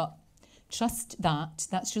trust your gut. Trust that.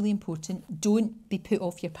 That's really important. Don't be put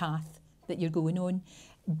off your path that you're going on.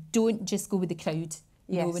 Don't just go with the crowd.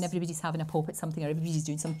 You know, when everybody's having a pop at something or everybody's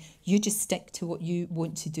doing something, you just stick to what you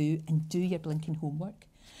want to do and do your blinking homework.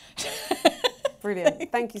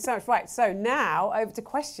 Brilliant. Thank you so much. Right, so now over to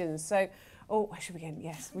questions. So, where should we begin?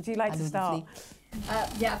 Yes. Would you like to start?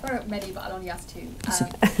 Yeah, I've got many, but I'll only ask 2.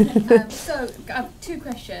 So I have 2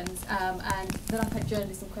 questions, and then I've had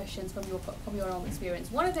journalism questions from your own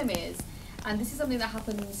experience. One of them is, and this is something that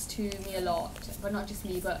happens to me a lot, but not just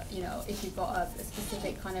me, but you know, if you've got a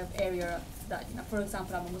specific kind of area that, you know, for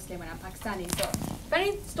example, I'm a Muslim and I'm Pakistani, so if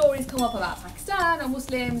any stories come up about Pakistan or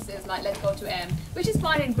Muslims, it's like, let's go to which is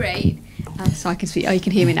fine and great. So I can speak. Oh, you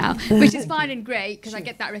can hear me now, which is fine and great because I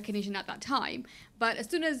get that recognition at that time. But as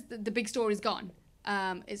soon as the big story's gone,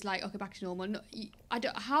 it's like, okay, back to normal. No,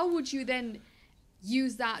 how would you then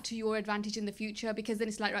use that to your advantage in the future? Because then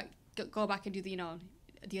it's like, right, go back and do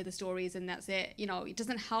the other stories, and that's it. You know, it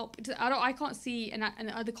doesn't help. I can't see, and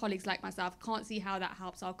other colleagues like myself can't see how that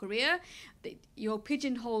helps our career. You're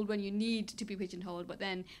pigeonholed when you need to be pigeonholed, but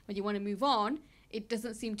then when you want to move on, it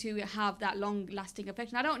doesn't seem to have that long-lasting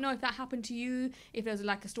effect. And I don't know if that happened to you. If there's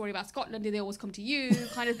like a story about Scotland, do they always come to you,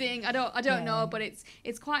 kind of thing? I don't know, but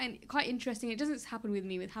it's quite interesting. It doesn't happen with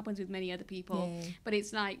me. It happens with many other people. Yeah. But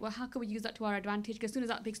it's like, well, how can we use that to our advantage? Because as soon as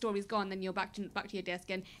that big story is gone, then you're back to your desk,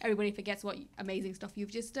 and everybody forgets what amazing stuff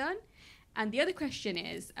you've just done. And the other question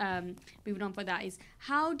is, moving on for that, is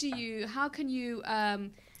how can you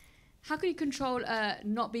control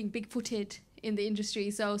not being big-footed in the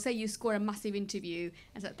industry. So say you score a massive interview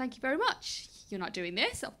and say, thank you very much, you're not doing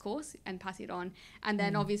this, of course, and pass it on. And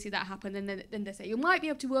then obviously that happened, and then they say, you might be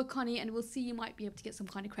able to work on it, and we'll see, you might be able to get some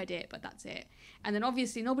kind of credit, but that's it. And then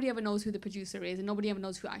obviously nobody ever knows who the producer is, and nobody ever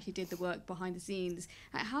knows who actually did the work behind the scenes.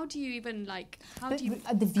 How do you even, like,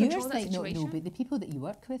 the viewers might not know, but the people that you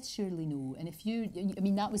work with surely know. And if you, I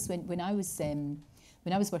mean, that was when I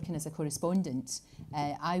was working as a correspondent,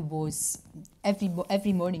 I was,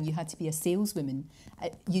 every morning you had to be a saleswoman.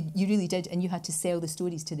 You really did, and you had to sell the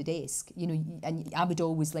stories to the desk, you know, and I would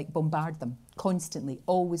always like bombard them constantly,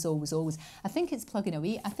 always. I think it's plugging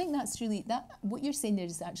away. I think that's really, what you're saying there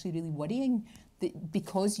is actually really worrying, that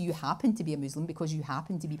because you happen to be a Muslim, because you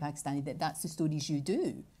happen to be Pakistani, that's the stories you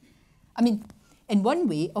do. I mean, in one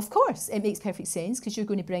way, of course, it makes perfect sense, because you're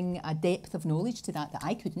going to bring a depth of knowledge to that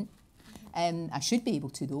I couldn't. I should be able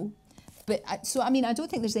to, though. But so, I mean, I don't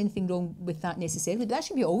think there's anything wrong with that necessarily, but that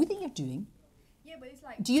should be all that you're doing. Yeah, but it's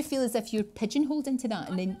like... Do you feel as if you're pigeonholed into that?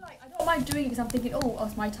 I feel like I don't mind doing it because I'm thinking,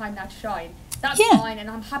 it's my time now to shine. That's Yeah. fine, and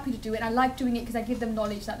I'm happy to do it. I like doing it because I give them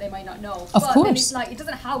knowledge that they might not know. Of But course. then it's like, it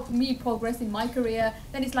doesn't help me progress in my career.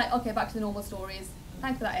 Then it's like, okay, back to the normal stories.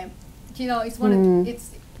 Thanks for that, Em. You know, it's one of, it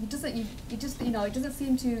doesn't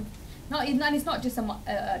seem to... And it's not just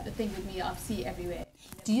a thing with me, I see it everywhere.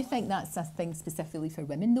 Do you think that's a thing specifically for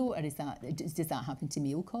women, though, or does that happen to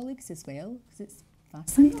male colleagues as well? Because it's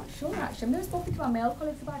fascinating. I'm not sure, actually. I've never spoken to our male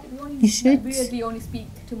colleagues about it. You should. Weirdly only speak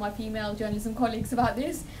to my female journalism colleagues about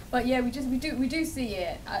this. But yeah, we do see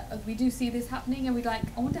it. We do see this happening, and we're like,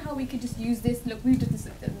 I wonder how we could just use this. Look, we've done this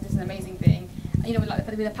is an amazing thing. You know, like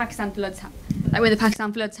when the Pakistan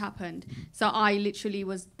floods happened. So I literally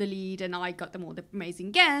was the lead, and I got them all the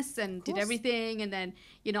amazing guests and did everything. And then,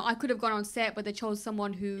 you know, I could have gone on set, but they chose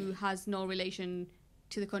someone who has no relation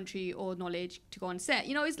to the country or knowledge to go on set.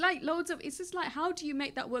 You know, it's like it's just like, how do you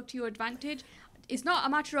make that work to your advantage? It's not a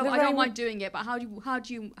matter of, Lorraine, I don't mind doing it, but how do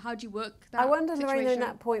you work that I wonder, situation? Lorraine, at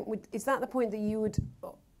that point, is that the point that you would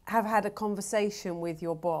have had a conversation with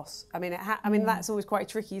your boss? I mean, that's always quite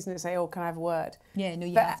tricky, isn't it? Say, can I have a word? Yeah, no,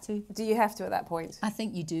 you have to. Do you have to at that point? I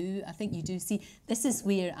think you do. See, this is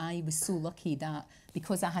where I was so lucky that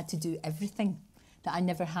because I had to do everything, that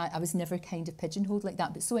I was never kind of pigeonholed like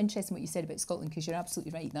that. But so interesting what you said about Scotland, because you're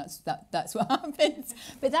absolutely right. That's what happens.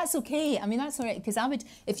 But that's okay. I mean, that's all right, because I would,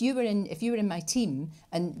 if you were in my team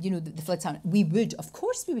and, you know, the floods happened, of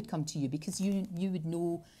course we would come to you, because you would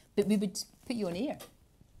know, but we would put you on air.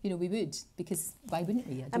 You know, we would, because why wouldn't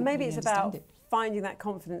we? And maybe it's about finding that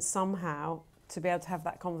confidence somehow to be able to have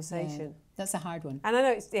that conversation. Yeah, that's a hard one. And I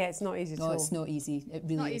know it's not easy at all. No, it's not easy. It really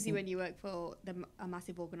It's not isn't. easy when you work for a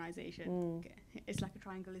massive organisation. It's like a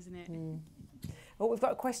triangle, isn't it? Oh, we've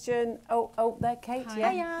got a question. There, Kate.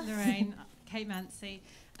 Hi, Yeah. Lorraine. Kate Mancy.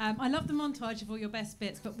 I love the montage of all your best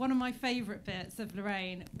bits, but one of my favourite bits of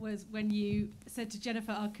Lorraine was when you said to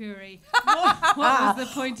Jennifer Arcuri, what was the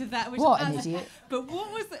point of that? What an idiot. But what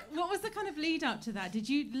was the kind of lead up to that? Did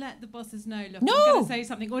you let the bosses know, look, No. I'm going to say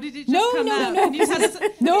something, or did it just come out? No, Can you tell us,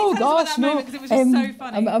 no, about gosh, that no. moment, 'cause it was just so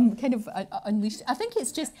funny. I'm kind of unleashed. I think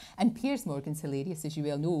it's just, and Piers Morgan's hilarious, as you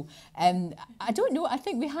well know. I don't know, I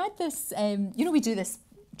think we had this, you know, we do this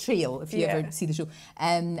trail, if you ever see the show,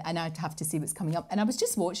 and I'd have to say what's coming up, and I was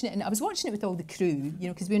just watching it, and I was watching it with all the crew, you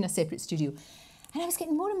know, because we're in a separate studio, and I was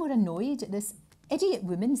getting more and more annoyed at this idiot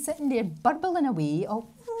woman sitting there burbling away, all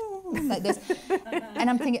like this, and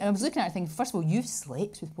I'm thinking, and I was looking at her thinking, first of all, you've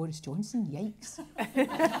slept with Boris Johnson, yikes.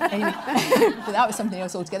 Anyway, but that was something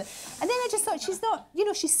else altogether. And then I just thought, she's not, you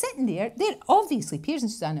know, she's sitting there, they're obviously, Piers and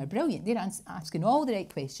Susanna are brilliant, they're asking all the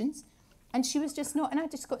right questions, and she was just not, and I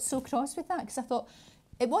just got so cross with that, because I thought,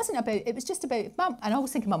 it was just about Mum, and I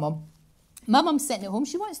always think of my mum. My mum's sitting at home,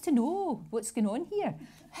 she wants to know what's going on here.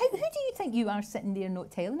 Who do you think you are sitting there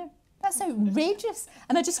not telling her? That's outrageous.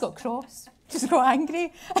 And I just got cross, just got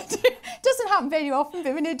angry. It doesn't happen very often,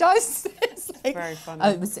 but when it does, it's like... Very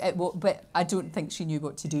funny. But I don't think she knew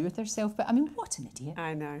what to do with herself. But I mean, what an idiot.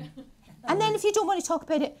 I know. And then if you don't want to talk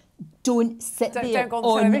about it, don't sit there don't go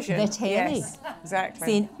on the telly. Yes, exactly.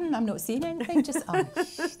 Saying, I'm not saying anything, just,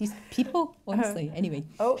 these people, honestly. Anyway.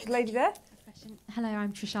 Oh, lady there. Hello,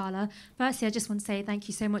 I'm Trishala. Firstly, I just want to say thank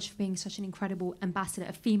you so much for being such an incredible ambassador,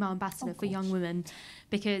 a female ambassador for young women,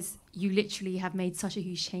 because you literally have made such a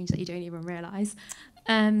huge change that you don't even realise.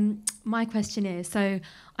 My question is, so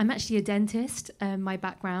I'm actually a dentist, my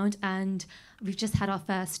background, and we've just had our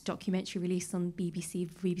first documentary released on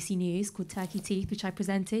BBC News called Turkey Teeth, which I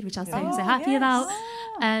presented, which I was so happy about.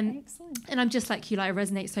 And I'm just like you, like, I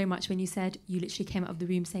resonate so much when you said you literally came out of the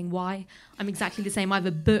room saying why. I'm exactly the same. I have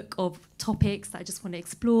a book of topics that I just want to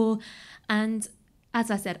explore. And as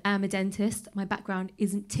I said, I'm a dentist. My background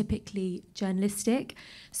isn't typically journalistic.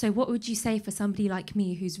 So what would you say for somebody like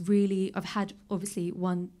me who's really, I've had obviously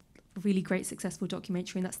one really great successful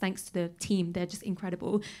documentary, and that's thanks to the team. They're just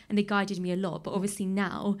incredible and they guided me a lot. But obviously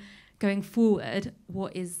now, going forward,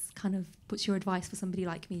 what's your advice for somebody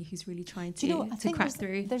like me who's really trying to crack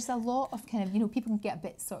through? There's a lot of kind of, people can get a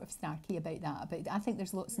bit sort of snarky about that, but I think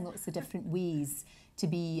there's lots and lots of different ways to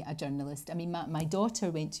be a journalist. I mean, my daughter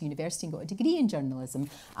went to university and got a degree in journalism.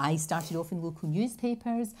 I started off in local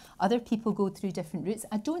newspapers. Other people go through different routes.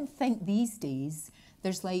 I don't think these days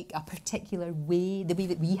there's like a particular way, the way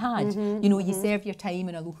that we had. You serve your time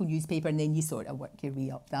in a local newspaper and then you sort of work your way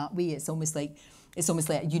up that way. It's almost like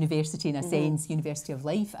a university in a sense, university of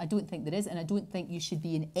life. I don't think there is, and I don't think you should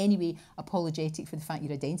be in any way apologetic for the fact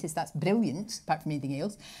you're a dentist. That's brilliant, apart from anything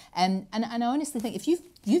else. And I honestly think if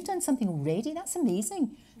you've done something already, that's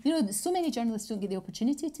amazing. So many journalists don't get the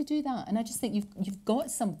opportunity to do that, and I just think you've got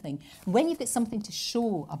something. When you've got something to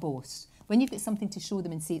show a boss, when you've got something to show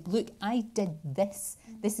them and say, look, I did this,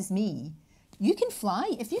 this is me, you can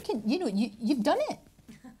fly. If you can, you've done it.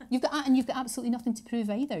 You've got absolutely nothing to prove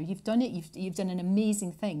either. You've done it. You've done an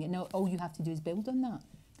amazing thing, and now all you have to do is build on that.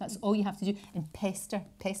 That's all you have to do, and pester.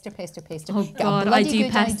 Oh God, I do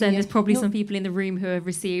pester. And there's probably some people in the room who have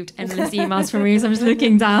received endless emails from me, so I'm just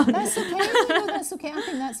looking down. That's okay. That's okay. I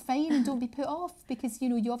think that's fine, and don't be put off because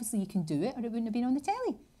you obviously you can do it, or it wouldn't have been on the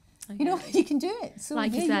telly. Okay. You can do it. So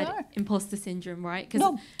like you said, imposter syndrome, right?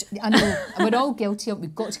 No, I know. We're all guilty of it.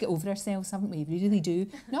 We've got to get over ourselves, haven't we? We really do.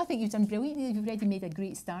 No, I think you've done brilliantly. You've already made a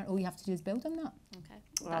great start. All you have to do is build on that. Okay.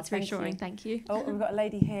 Well, that's reassuring. Thank you. Oh, we've got a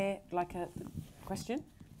lady here, like a question.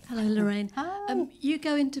 Hello, Lorraine. Hi. You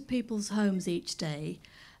go into people's homes each day.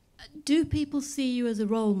 Do people see you as a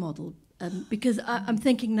role model? Because I'm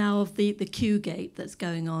thinking now of the queue gate that's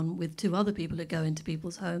going on with 2 other people that go into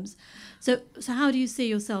people's homes. So how do you see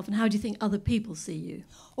yourself, and how do you think other people see you?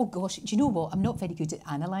 Oh gosh, do you know what? I'm not very good at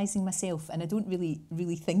analysing myself, and I don't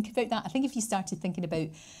really think about that. I think if you started thinking about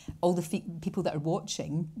all the people that are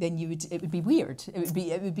watching, then it would be weird. It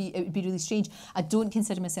would be really strange. I don't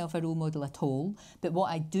consider myself a role model at all. But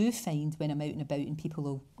what I do find when I'm out and about and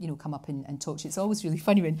people will come up and talk to you, it's always really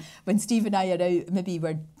funny when Steve and I are out. Maybe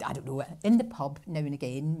we're in the pub now and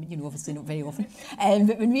again. Obviously not very often.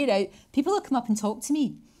 But when we're out, people will come up and talk to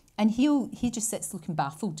me. And he just sits looking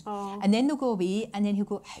baffled. Aww. And then they'll go away and then he'll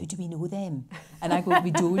go, how do we know them? And I go,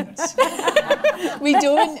 we don't. We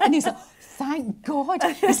don't. And he's like, thank God.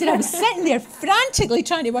 He said, I was sitting there frantically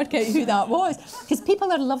trying to work out who that was. Because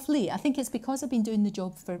people are lovely. I think it's because I've been doing the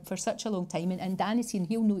job for such a long time. And Dan is here and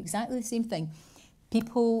he'll know exactly the same thing.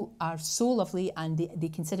 People are so lovely and they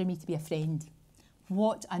consider me to be a friend.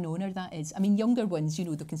 What an honour that is. I mean, younger ones,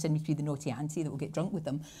 they'll consider me to be the naughty auntie that will get drunk with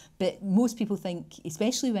them. But most people think,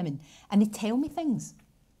 especially women, and they tell me things.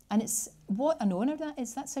 And it's what an honour that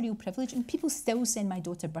is. That's a real privilege. And people still send my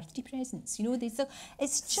daughter birthday presents.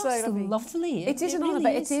 It's just so lovely. It is an honour,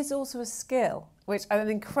 but it is also a skill, an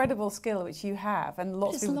incredible skill which you have and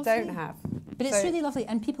lots of people don't have. But it's really lovely.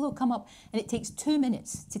 And people will come up and it takes 2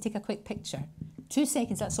 minutes to take a quick picture. 2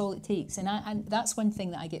 seconds, that's all it takes. And that's one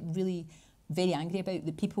thing that I get really very angry about,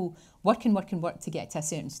 that people work to get to a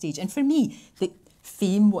certain stage. And for me, the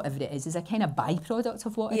fame, whatever it is a kind of byproduct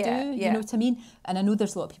of what I do, you know what I mean? And I know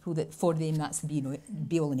there's a lot of people that for them that's the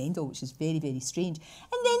be all and end all, which is very, very strange.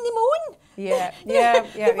 And then they moan.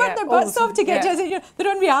 They work their butts off to get to,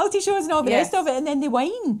 they're on reality shows and all the rest of it, and then they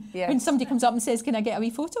whine when somebody comes up and says, can I get a wee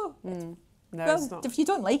photo? No, well, it's not. If you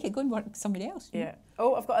don't like it, go and work somewhere else. Yeah.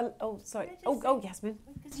 Oh, I've got sorry. Oh, Yasmin.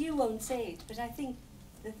 Because you won't say it, but I think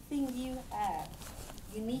the thing you have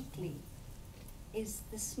uniquely is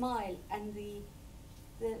the smile and the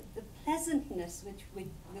pleasantness with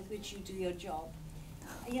which you do your job.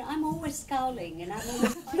 I'm always scowling and I'm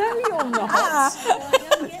always... No, you're not. I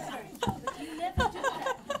don't get very far, but you never do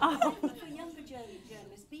that. I think for younger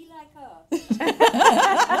journalists, be like her.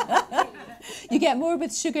 You get more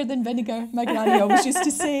with sugar than vinegar, my granny always used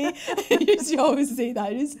to say. She always say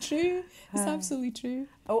that. It's true. It's absolutely true.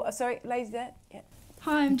 Oh, sorry, lady there. Yeah.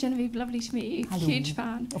 Hi, I'm Genevieve. Lovely to meet you. Hello. Huge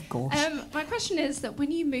fan. Of course. My question is that when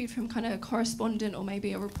you moved from kind of a correspondent or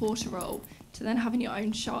maybe a reporter role to then having your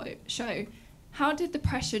own show, how did the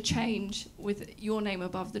pressure change with your name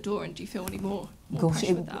above the door, and do you feel any more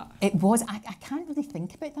pressure with that? It was. I can't really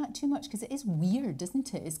think about that too much because it is weird,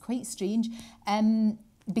 isn't it? It's quite strange.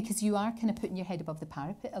 because you are kind of putting your head above the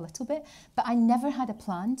parapet a little bit. But I never had a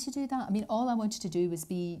plan to do that. I mean, all I wanted to do was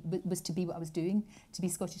to be what I was doing, to be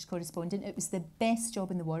Scottish correspondent. It was the best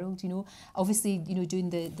job in the world, you know. Obviously, you know, doing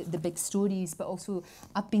the big stories, but also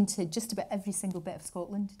I've been to just about every single bit of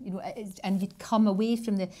Scotland, you know, and you'd come away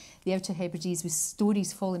from the Outer Hebrides with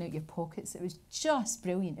stories falling out your pockets. It was just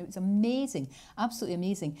brilliant. It was amazing, absolutely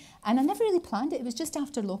amazing. And I never really planned it. It was just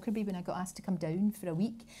after Lockerbie when I got asked to come down for a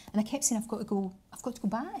week, and I kept saying, I've got to go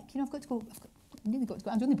back, you know, I've really got to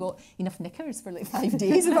go. I'd only bought enough knickers for like 5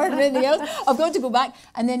 days apart from anything else. I've got to go back.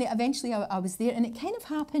 And then eventually I was there, and it kind of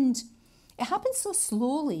happened. It happened so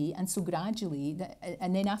slowly and so gradually that,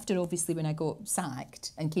 and then after obviously when I got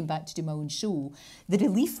sacked and came back to do my own show, the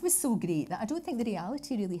relief was so great that I don't think the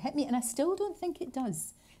reality really hit me, and I still don't think it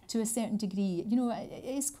does to a certain degree. You know, it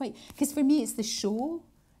is quite, because for me it's the show.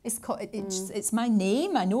 It's my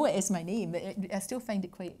name. I know it is my name, but I still find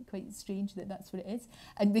it quite strange that that's what it is.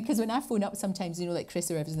 And because when I phone up sometimes, you know, like Chris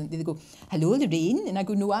or everything, they go, "Hello, Lorraine," and I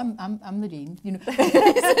go, "No, I'm Lorraine." You know,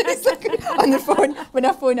 it's like on the phone when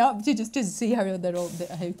I phone up to just to see how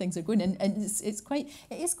things are going, and it is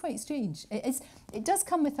quite strange. It does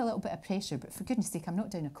come with a little bit of pressure, but for goodness sake, I'm not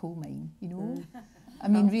down a coal mine, you know. I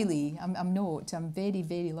mean, really, I'm not. I'm very,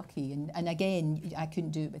 very lucky. And again, I couldn't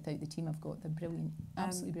do it without the team I've got. They're brilliant,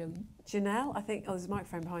 absolutely brilliant. Janelle, I think, there's a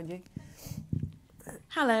microphone behind you.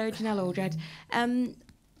 Hello, Janelle Aldred.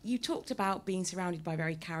 You talked about being surrounded by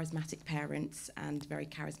very charismatic parents and very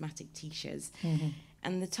charismatic teachers. Mm-hmm.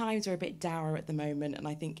 And the times are a bit dour at the moment, and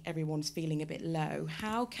I think everyone's feeling a bit low.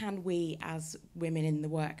 How can we, as women in the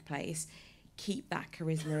workplace, keep that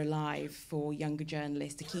charisma alive for younger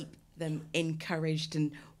journalists, to keep them encouraged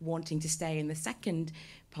and wanting to stay? And the second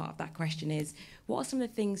part of that question is, what are some of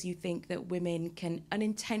the things you think that women can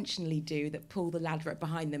unintentionally do that pull the ladder up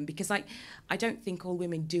behind them? Because I don't think all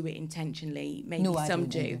women do it intentionally. Maybe some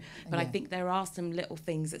do. But I think there are some little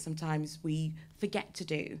things that sometimes we forget to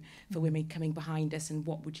do for women coming behind us. And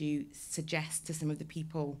what would you suggest to some of the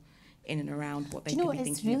people in and around what they could be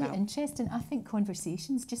thinking about? It's really interesting. I think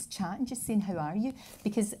conversations, just chatting, just saying, how are you?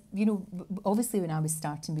 Because, you know, obviously when I was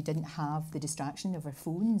starting, we didn't have the distraction of our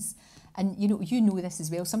phones. And, you know this as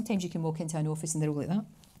well. Sometimes you can walk into an office and they're all like that.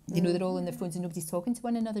 You know, they're all on their phones and nobody's talking to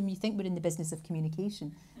one another, and you think we're in the business of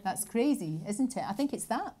communication. That's crazy, isn't it? I think it's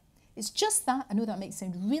that. It's just that. I know that might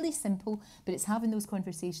sound really simple, but it's having those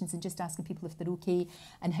conversations and just asking people if they're okay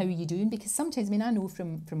and how are you doing. Because sometimes, I mean, I know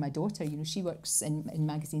from my daughter, you know, she works in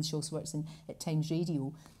magazines, she also works at Times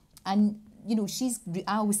Radio. And, you know,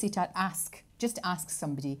 I always say to her, just ask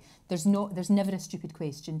somebody. There's never a stupid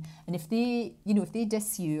question. And if they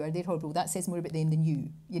diss you or they're horrible, that says more about them than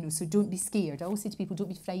you. You know, so don't be scared. I always say to people, don't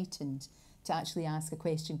be frightened to actually ask a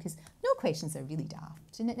question, because no questions are really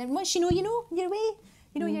daft. And once you know, you're away.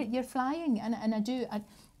 You know, you're flying, and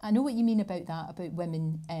I know what you mean about that, about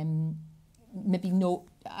women maybe not.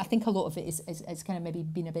 I think a lot of it is kind of maybe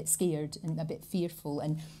being a bit scared and a bit fearful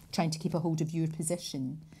and trying to keep a hold of your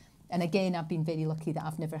position. And again, I've been very lucky that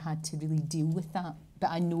I've never had to really deal with that. But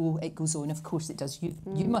I know it goes on. Of course, it does.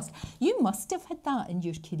 You must have had that in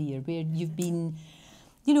your career where you've been.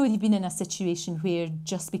 You know, you've been in a situation where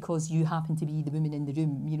just because you happen to be the woman in the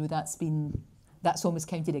room, you know, that's almost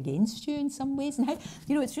counted against you in some ways. And how,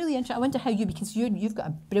 you know, it's really interesting. I wonder how because you've got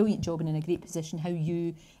a brilliant job and in a great position, how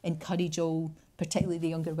you encourage all, particularly the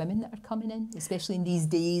younger women that are coming in, especially in these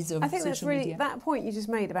days of social media. I think that's really, that point you just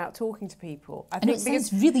made about talking to people. I think it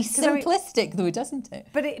sounds really simplistic though, doesn't it?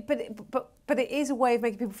 But it is a way of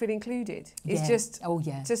making people feel included. It's just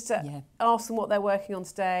to ask them what they're working on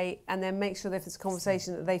today, and then make sure that if it's a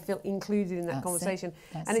conversation that they feel included in that conversation.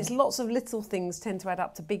 And it's lots of little things tend to add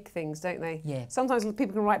up to big things, don't they? Yeah. Sometimes people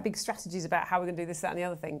can write big strategies about how we're going to do this, that and the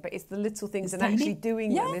other thing, but it's the little things and actually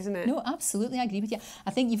doing them, isn't it? No, absolutely, I agree with you.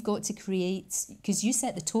 I think you've got to create, because you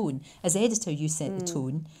set the tone. As editor, you set the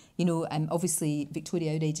tone. You know, obviously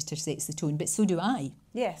Victoria, our editor, sets the tone, but so do I.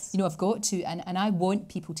 Yes. You know, I've got to, and I want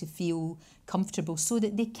people to feel comfortable so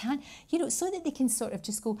that they can, you know, so that they can sort of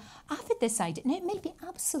just go, I've had this idea. Now, it might be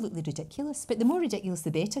absolutely ridiculous, but the more ridiculous,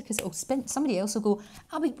 the better, because somebody else will go,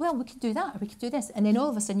 well, we could do that, or we could do this. And then all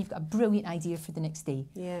of a sudden, you've got a brilliant idea for the next day.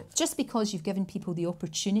 Yeah. Just because you've given people the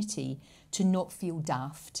opportunity to not feel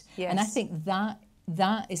daft. Yes. And I think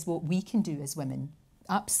that is what we can do as women.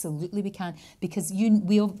 Absolutely we can, because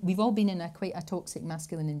we've all been in quite a toxic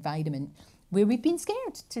masculine environment where we've been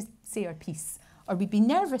scared to say our piece, or we've been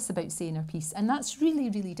nervous about saying our piece, and that's really,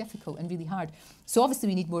 really difficult and really hard. So obviously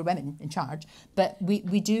we need more women in charge, but we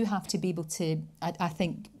do have to be able to, I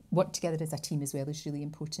think, work together as a team as well is really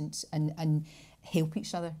important, and help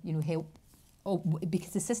each other, you know, help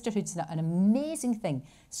because the sisterhood's an amazing thing.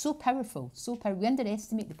 So powerful, so powerful. We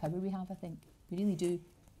underestimate the power we have, I think. We really do.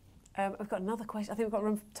 I've got another question. I think we've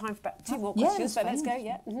got time for about 2 more questions, so let's go.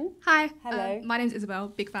 Yeah. Hi. Hello. My name's Isabel,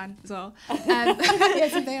 big fan as well.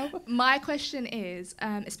 Isabel. My question is,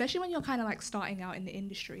 especially when you're kind of like starting out in the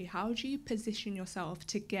industry, how do you position yourself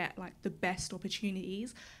to get like the best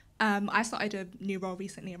opportunities? I started a new role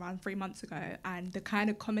recently around 3 months ago, and the kind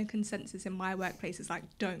of common consensus in my workplace is like,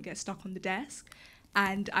 don't get stuck on the desk.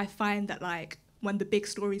 And I find that like when the big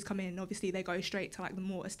stories come in, obviously they go straight to like the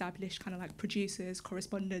more established kind of like producers,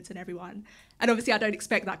 correspondents and everyone. And obviously I don't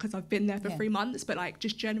expect that because I've been there for 3 months, but like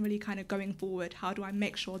just generally kind of going forward, how do I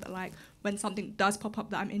make sure that like when something does pop up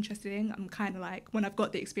that I'm interested in, I'm kind of like, when I've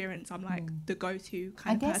got the experience, I'm like the go-to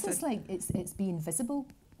kind of person. I guess it's like, it's being visible.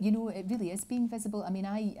 You know, it really is being visible. I mean,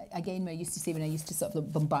 I used to say when I used to sort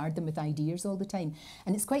of bombard them with ideas all the time,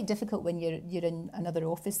 and it's quite difficult when you're in another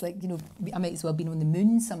office. Like, you know, I might as well have been on the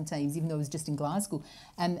moon sometimes, even though I was just in Glasgow.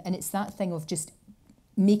 And it's that thing of just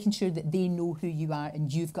making sure that they know who you are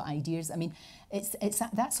and you've got ideas. I mean,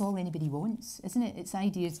 that's all anybody wants, isn't it? It's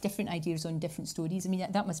ideas, different ideas on different stories. I mean,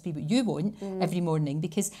 that must be what you want every morning,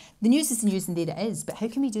 because the news is the news and there it is. But how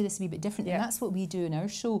can we do this a wee bit different? And that's what we do in our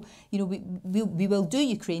show. You know, we will do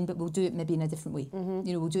Ukraine, but we'll do it maybe in a different way.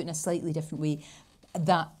 You know, we'll do it in a slightly different way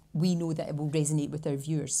that we know that it will resonate with our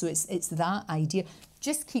viewers. So it's that idea.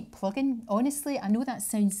 Just keep plugging. Honestly, I know that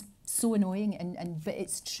sounds so annoying, but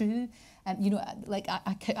it's true. You know, like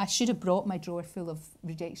I should have brought my drawer full of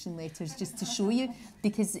rejection letters just to show you,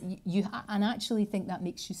 because and I actually think that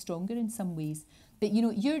makes you stronger in some ways. But you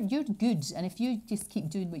know, you're good, and if you just keep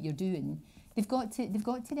doing what you're doing, they've got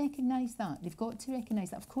to recognise that. They've got to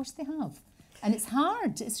recognise that. Of course they have. And it's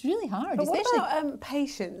hard. It's really hard. But what about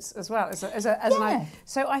patience as well?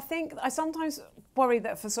 So I think I sometimes worry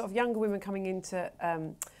that for sort of younger women coming into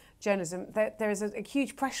journalism, there is a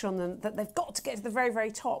huge pressure on them that they've got to get to the very,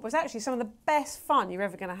 very top. Whereas actually some of the best fun you're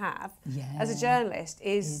ever going to have as a journalist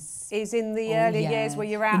is in the earlier years where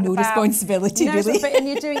you're out. No responsibility, really. But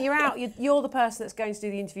you're out. You're the person that's going to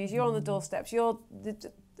do the interviews. You're on the doorsteps.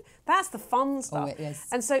 That's the fun stuff. Oh, it is.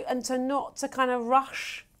 And so not to kind of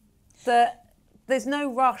rush There's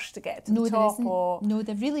no rush to get to the top. No,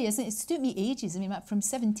 there really isn't. It took me ages. I mean, from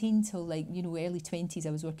 17 till like, you know, early 20s,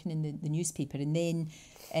 I was working in the newspaper, and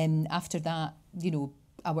then after that, you know,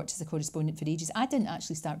 I worked as a correspondent for ages. I didn't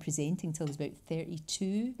actually start presenting till I was about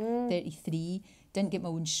 32, 33. Didn't get my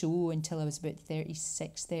own show until I was about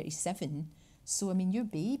 36, 37. So, I mean, you're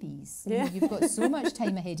babies. You know, you've got so much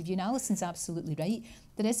time ahead of you. And Alison's absolutely right.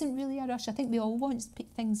 There isn't really a rush. I think we all want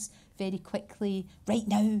things very quickly, right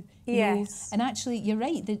now. You know? And actually, you're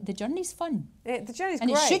right. The journey's fun. The journey's great.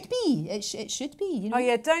 And it should be. It should be. You know? Oh,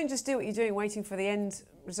 yeah. Don't just do what you're doing waiting for the end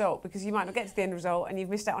result, because you might not get to the end result and you've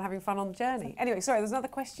missed out on having fun on the journey. Anyway, sorry, there's another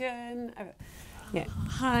question. Yeah.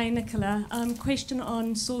 Hi, Nicola. Question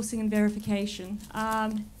on sourcing and verification.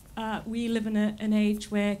 We live in an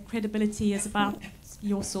age where credibility is about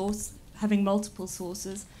your source, having multiple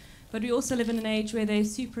sources. But we also live in an age where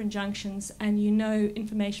there's super injunctions, and you know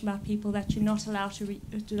information about people that you're not allowed to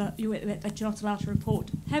report.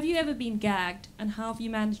 Have you ever been gagged, and how have you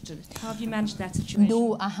managed it? How have you managed that situation?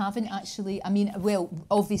 No, I haven't actually. I mean, well,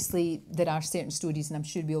 obviously there are certain stories, and I'm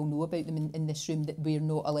sure we all know about them in this room, that we're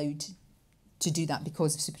not allowed to do that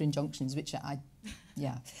because of super injunctions, which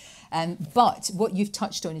but what you've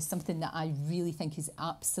touched on is something that I really think is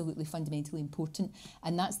absolutely fundamentally important,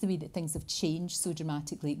 and that's the way that things have changed so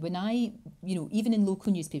dramatically. When even in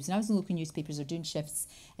local newspapers, when I was in local newspapers or doing shifts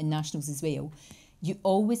in nationals as well, you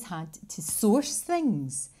always had to source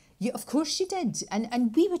things. Of course you did.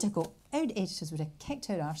 And we would have got, our editors would have kicked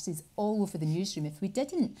our arses all over the newsroom if we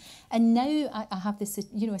didn't. And now I have this,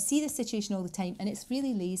 I see this situation all the time, and it's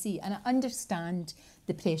really lazy. And I understand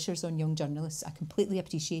the pressures on young journalists. I completely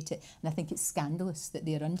appreciate it. And I think it's scandalous that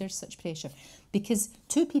they're under such pressure. Because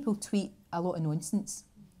two people tweet a lot of nonsense.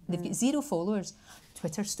 They've got 0 followers.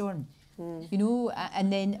 Twitter storm. You know,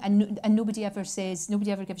 and nobody ever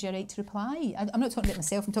gives you a right to reply. I'm not talking about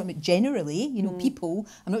myself, I'm talking about generally, people.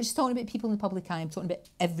 I'm not just talking about people in the public eye, I'm talking about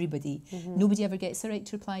everybody. Nobody ever gets a right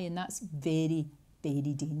to reply, and that's very,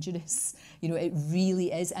 very dangerous. You know, it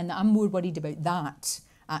really is. And I'm more worried about that,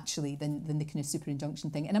 actually, than the kind of super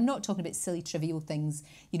injunction thing. And I'm not talking about silly, trivial things,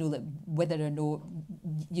 like whether or not,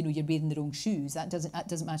 you're wearing the wrong shoes. That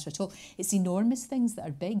doesn't matter at all. It's enormous things that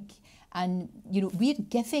are big. And, we're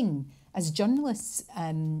giving, as journalists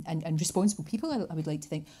and responsible people, I would like to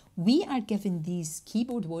think, we are giving these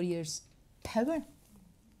keyboard warriors power,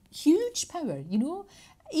 huge power,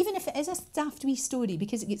 even if it is a daft wee story,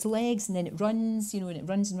 because it gets legs and then it runs, and it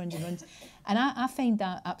runs and runs and runs. And I find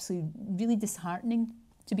that absolutely really disheartening,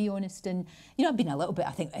 to be honest. And, you know, I've been a little bit,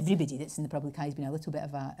 I think everybody that's in the public eye has been a little bit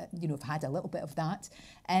of a, you know, have had a little bit of that.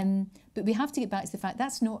 But we have to get back to the fact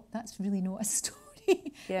that's really not a story.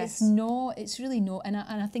 Yes. It's really not, and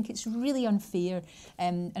I think it's really unfair.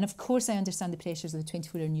 And of course I understand the pressures of the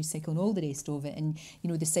 24-hour news cycle and all the rest of it, and, you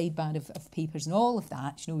know, the sidebar of papers and all of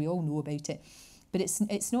that, you know, we all know about it. But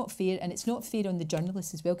it's not fair, and it's not fair on the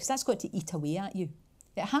journalists as well, because that's got to eat away at you.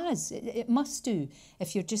 It has, it must do.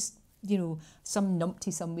 If you're just, you know, some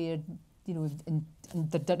numpty somewhere, you know, in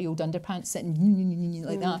their dirty old underpants sitting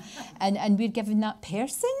like that, and we're giving that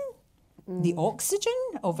person the oxygen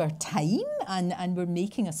of our time, and we're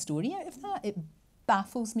making a story out of that. It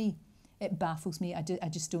baffles me. It baffles me. I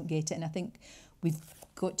just don't get it. And I think we've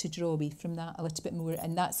got to draw away from that a little bit more.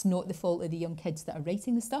 And that's not the fault of the young kids that are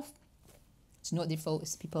writing the stuff. It's not their fault.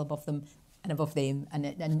 It's people above them and above them.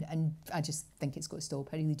 And I just think it's got to stop.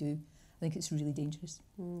 I really do. I think it's really dangerous.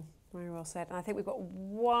 Very well said. And I think we've got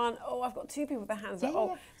one. Oh, I've got two people with their hands up.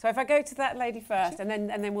 Oh, so if I go to that lady first, and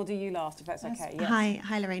then we'll do you last, if that's okay. Yes.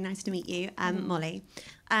 Hi, Lorraine. Nice to meet you. Molly.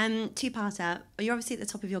 Two-parter. You're obviously at the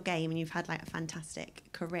top of your game, and you've had like a fantastic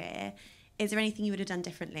career. Is there anything you would have done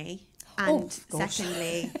differently? And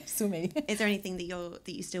secondly, so many. Is there anything that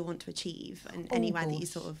you still want to achieve, and anywhere that you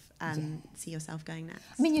sort of see yourself going next?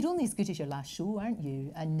 I mean, you're only as good as your last show, aren't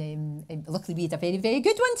you? And luckily we had a very, very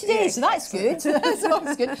good one today, so that's good. That's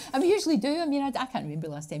always good. And we usually do. I mean, I can't remember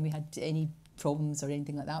the last time we had any problems or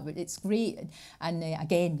anything like that, but it's great. And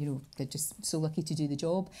again, you know, they're just so lucky to do the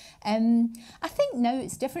job. I think now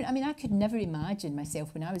it's different. I mean, I could never imagine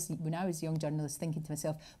myself when I was a young journalist thinking to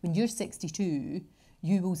myself, when you're 62,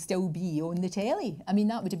 you will still be on the telly. I mean,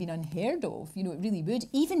 that would have been unheard of. You know, it really would.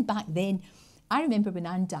 Even back then, I remember when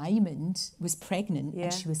Anne Diamond was pregnant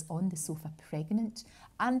and she was on the sofa pregnant,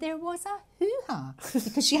 and there was a hoo-ha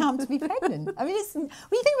because she happened to be pregnant. I mean, when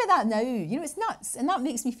you think about that now, you know, it's nuts. And that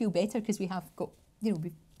makes me feel better because we have got, you know,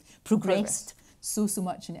 we've progressed so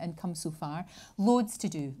much and come so far. Loads to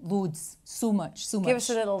do, loads, so much. Give us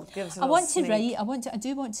a little I want to write. I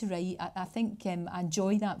do want to write. I think I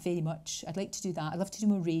enjoy that very much. I'd like to do that. I love to do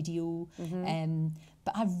more radio.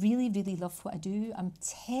 But I really, really love what I do. I'm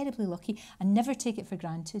terribly lucky. I never take it for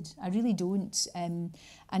granted. I really don't. And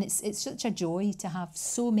it's such a joy to have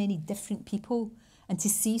so many different people and to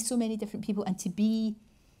see so many different people and to be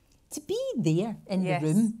there in the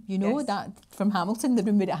room, you know, that from Hamilton, the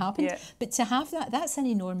room where it happened. But to have that's an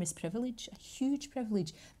enormous privilege, a huge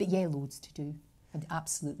privilege. But yeah, loads to do.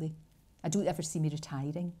 Absolutely. I don't ever see me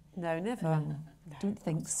retiring. No, never. I don't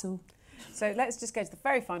think so. So let's just go to the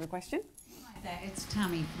very final question. Hi there, it's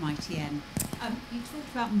Tammy from ITN. You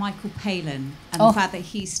talked about Michael Palin and the fact that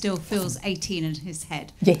he still feels 18 in his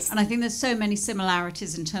head. Yes. And I think there's so many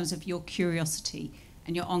similarities in terms of your curiosity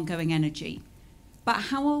and your ongoing energy. But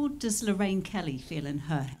how old does Lorraine Kelly feel in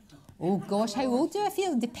her head? Oh gosh, how old do I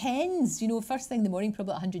feel? It depends. You know, first thing in the morning,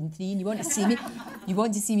 probably 103, and you want to see me. You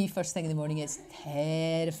want to see me first thing in the morning. It's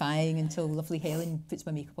terrifying until lovely Helen puts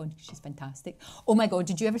my makeup on. She's fantastic. Oh my God,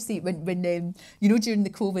 did you ever see it when you know, during the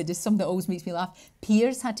COVID, there's something that always makes me laugh.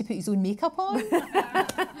 Piers had to put his own makeup on.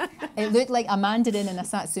 It looked like a mandarin and a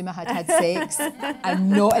satsuma had sex, and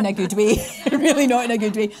not in a good way. Really not in a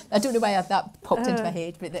good way. I don't know why that popped into my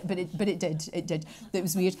head, but it did. It did. It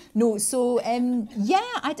was weird. No, so yeah,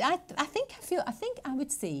 I think I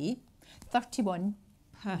would say 31.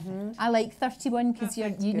 Perfect. I like 31 because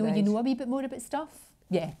you know a wee bit more about stuff.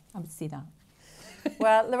 Yeah, I would say that.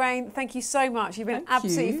 Well, Lorraine, thank you so much. You've been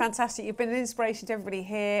absolutely fantastic. You've been an inspiration to everybody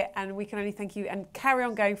here, and we can only thank you and carry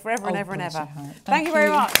on going forever and ever and ever. Thank you very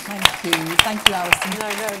much. Thank you. Thank you, Alison. No,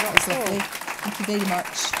 not at all. Thank you very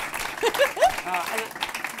much.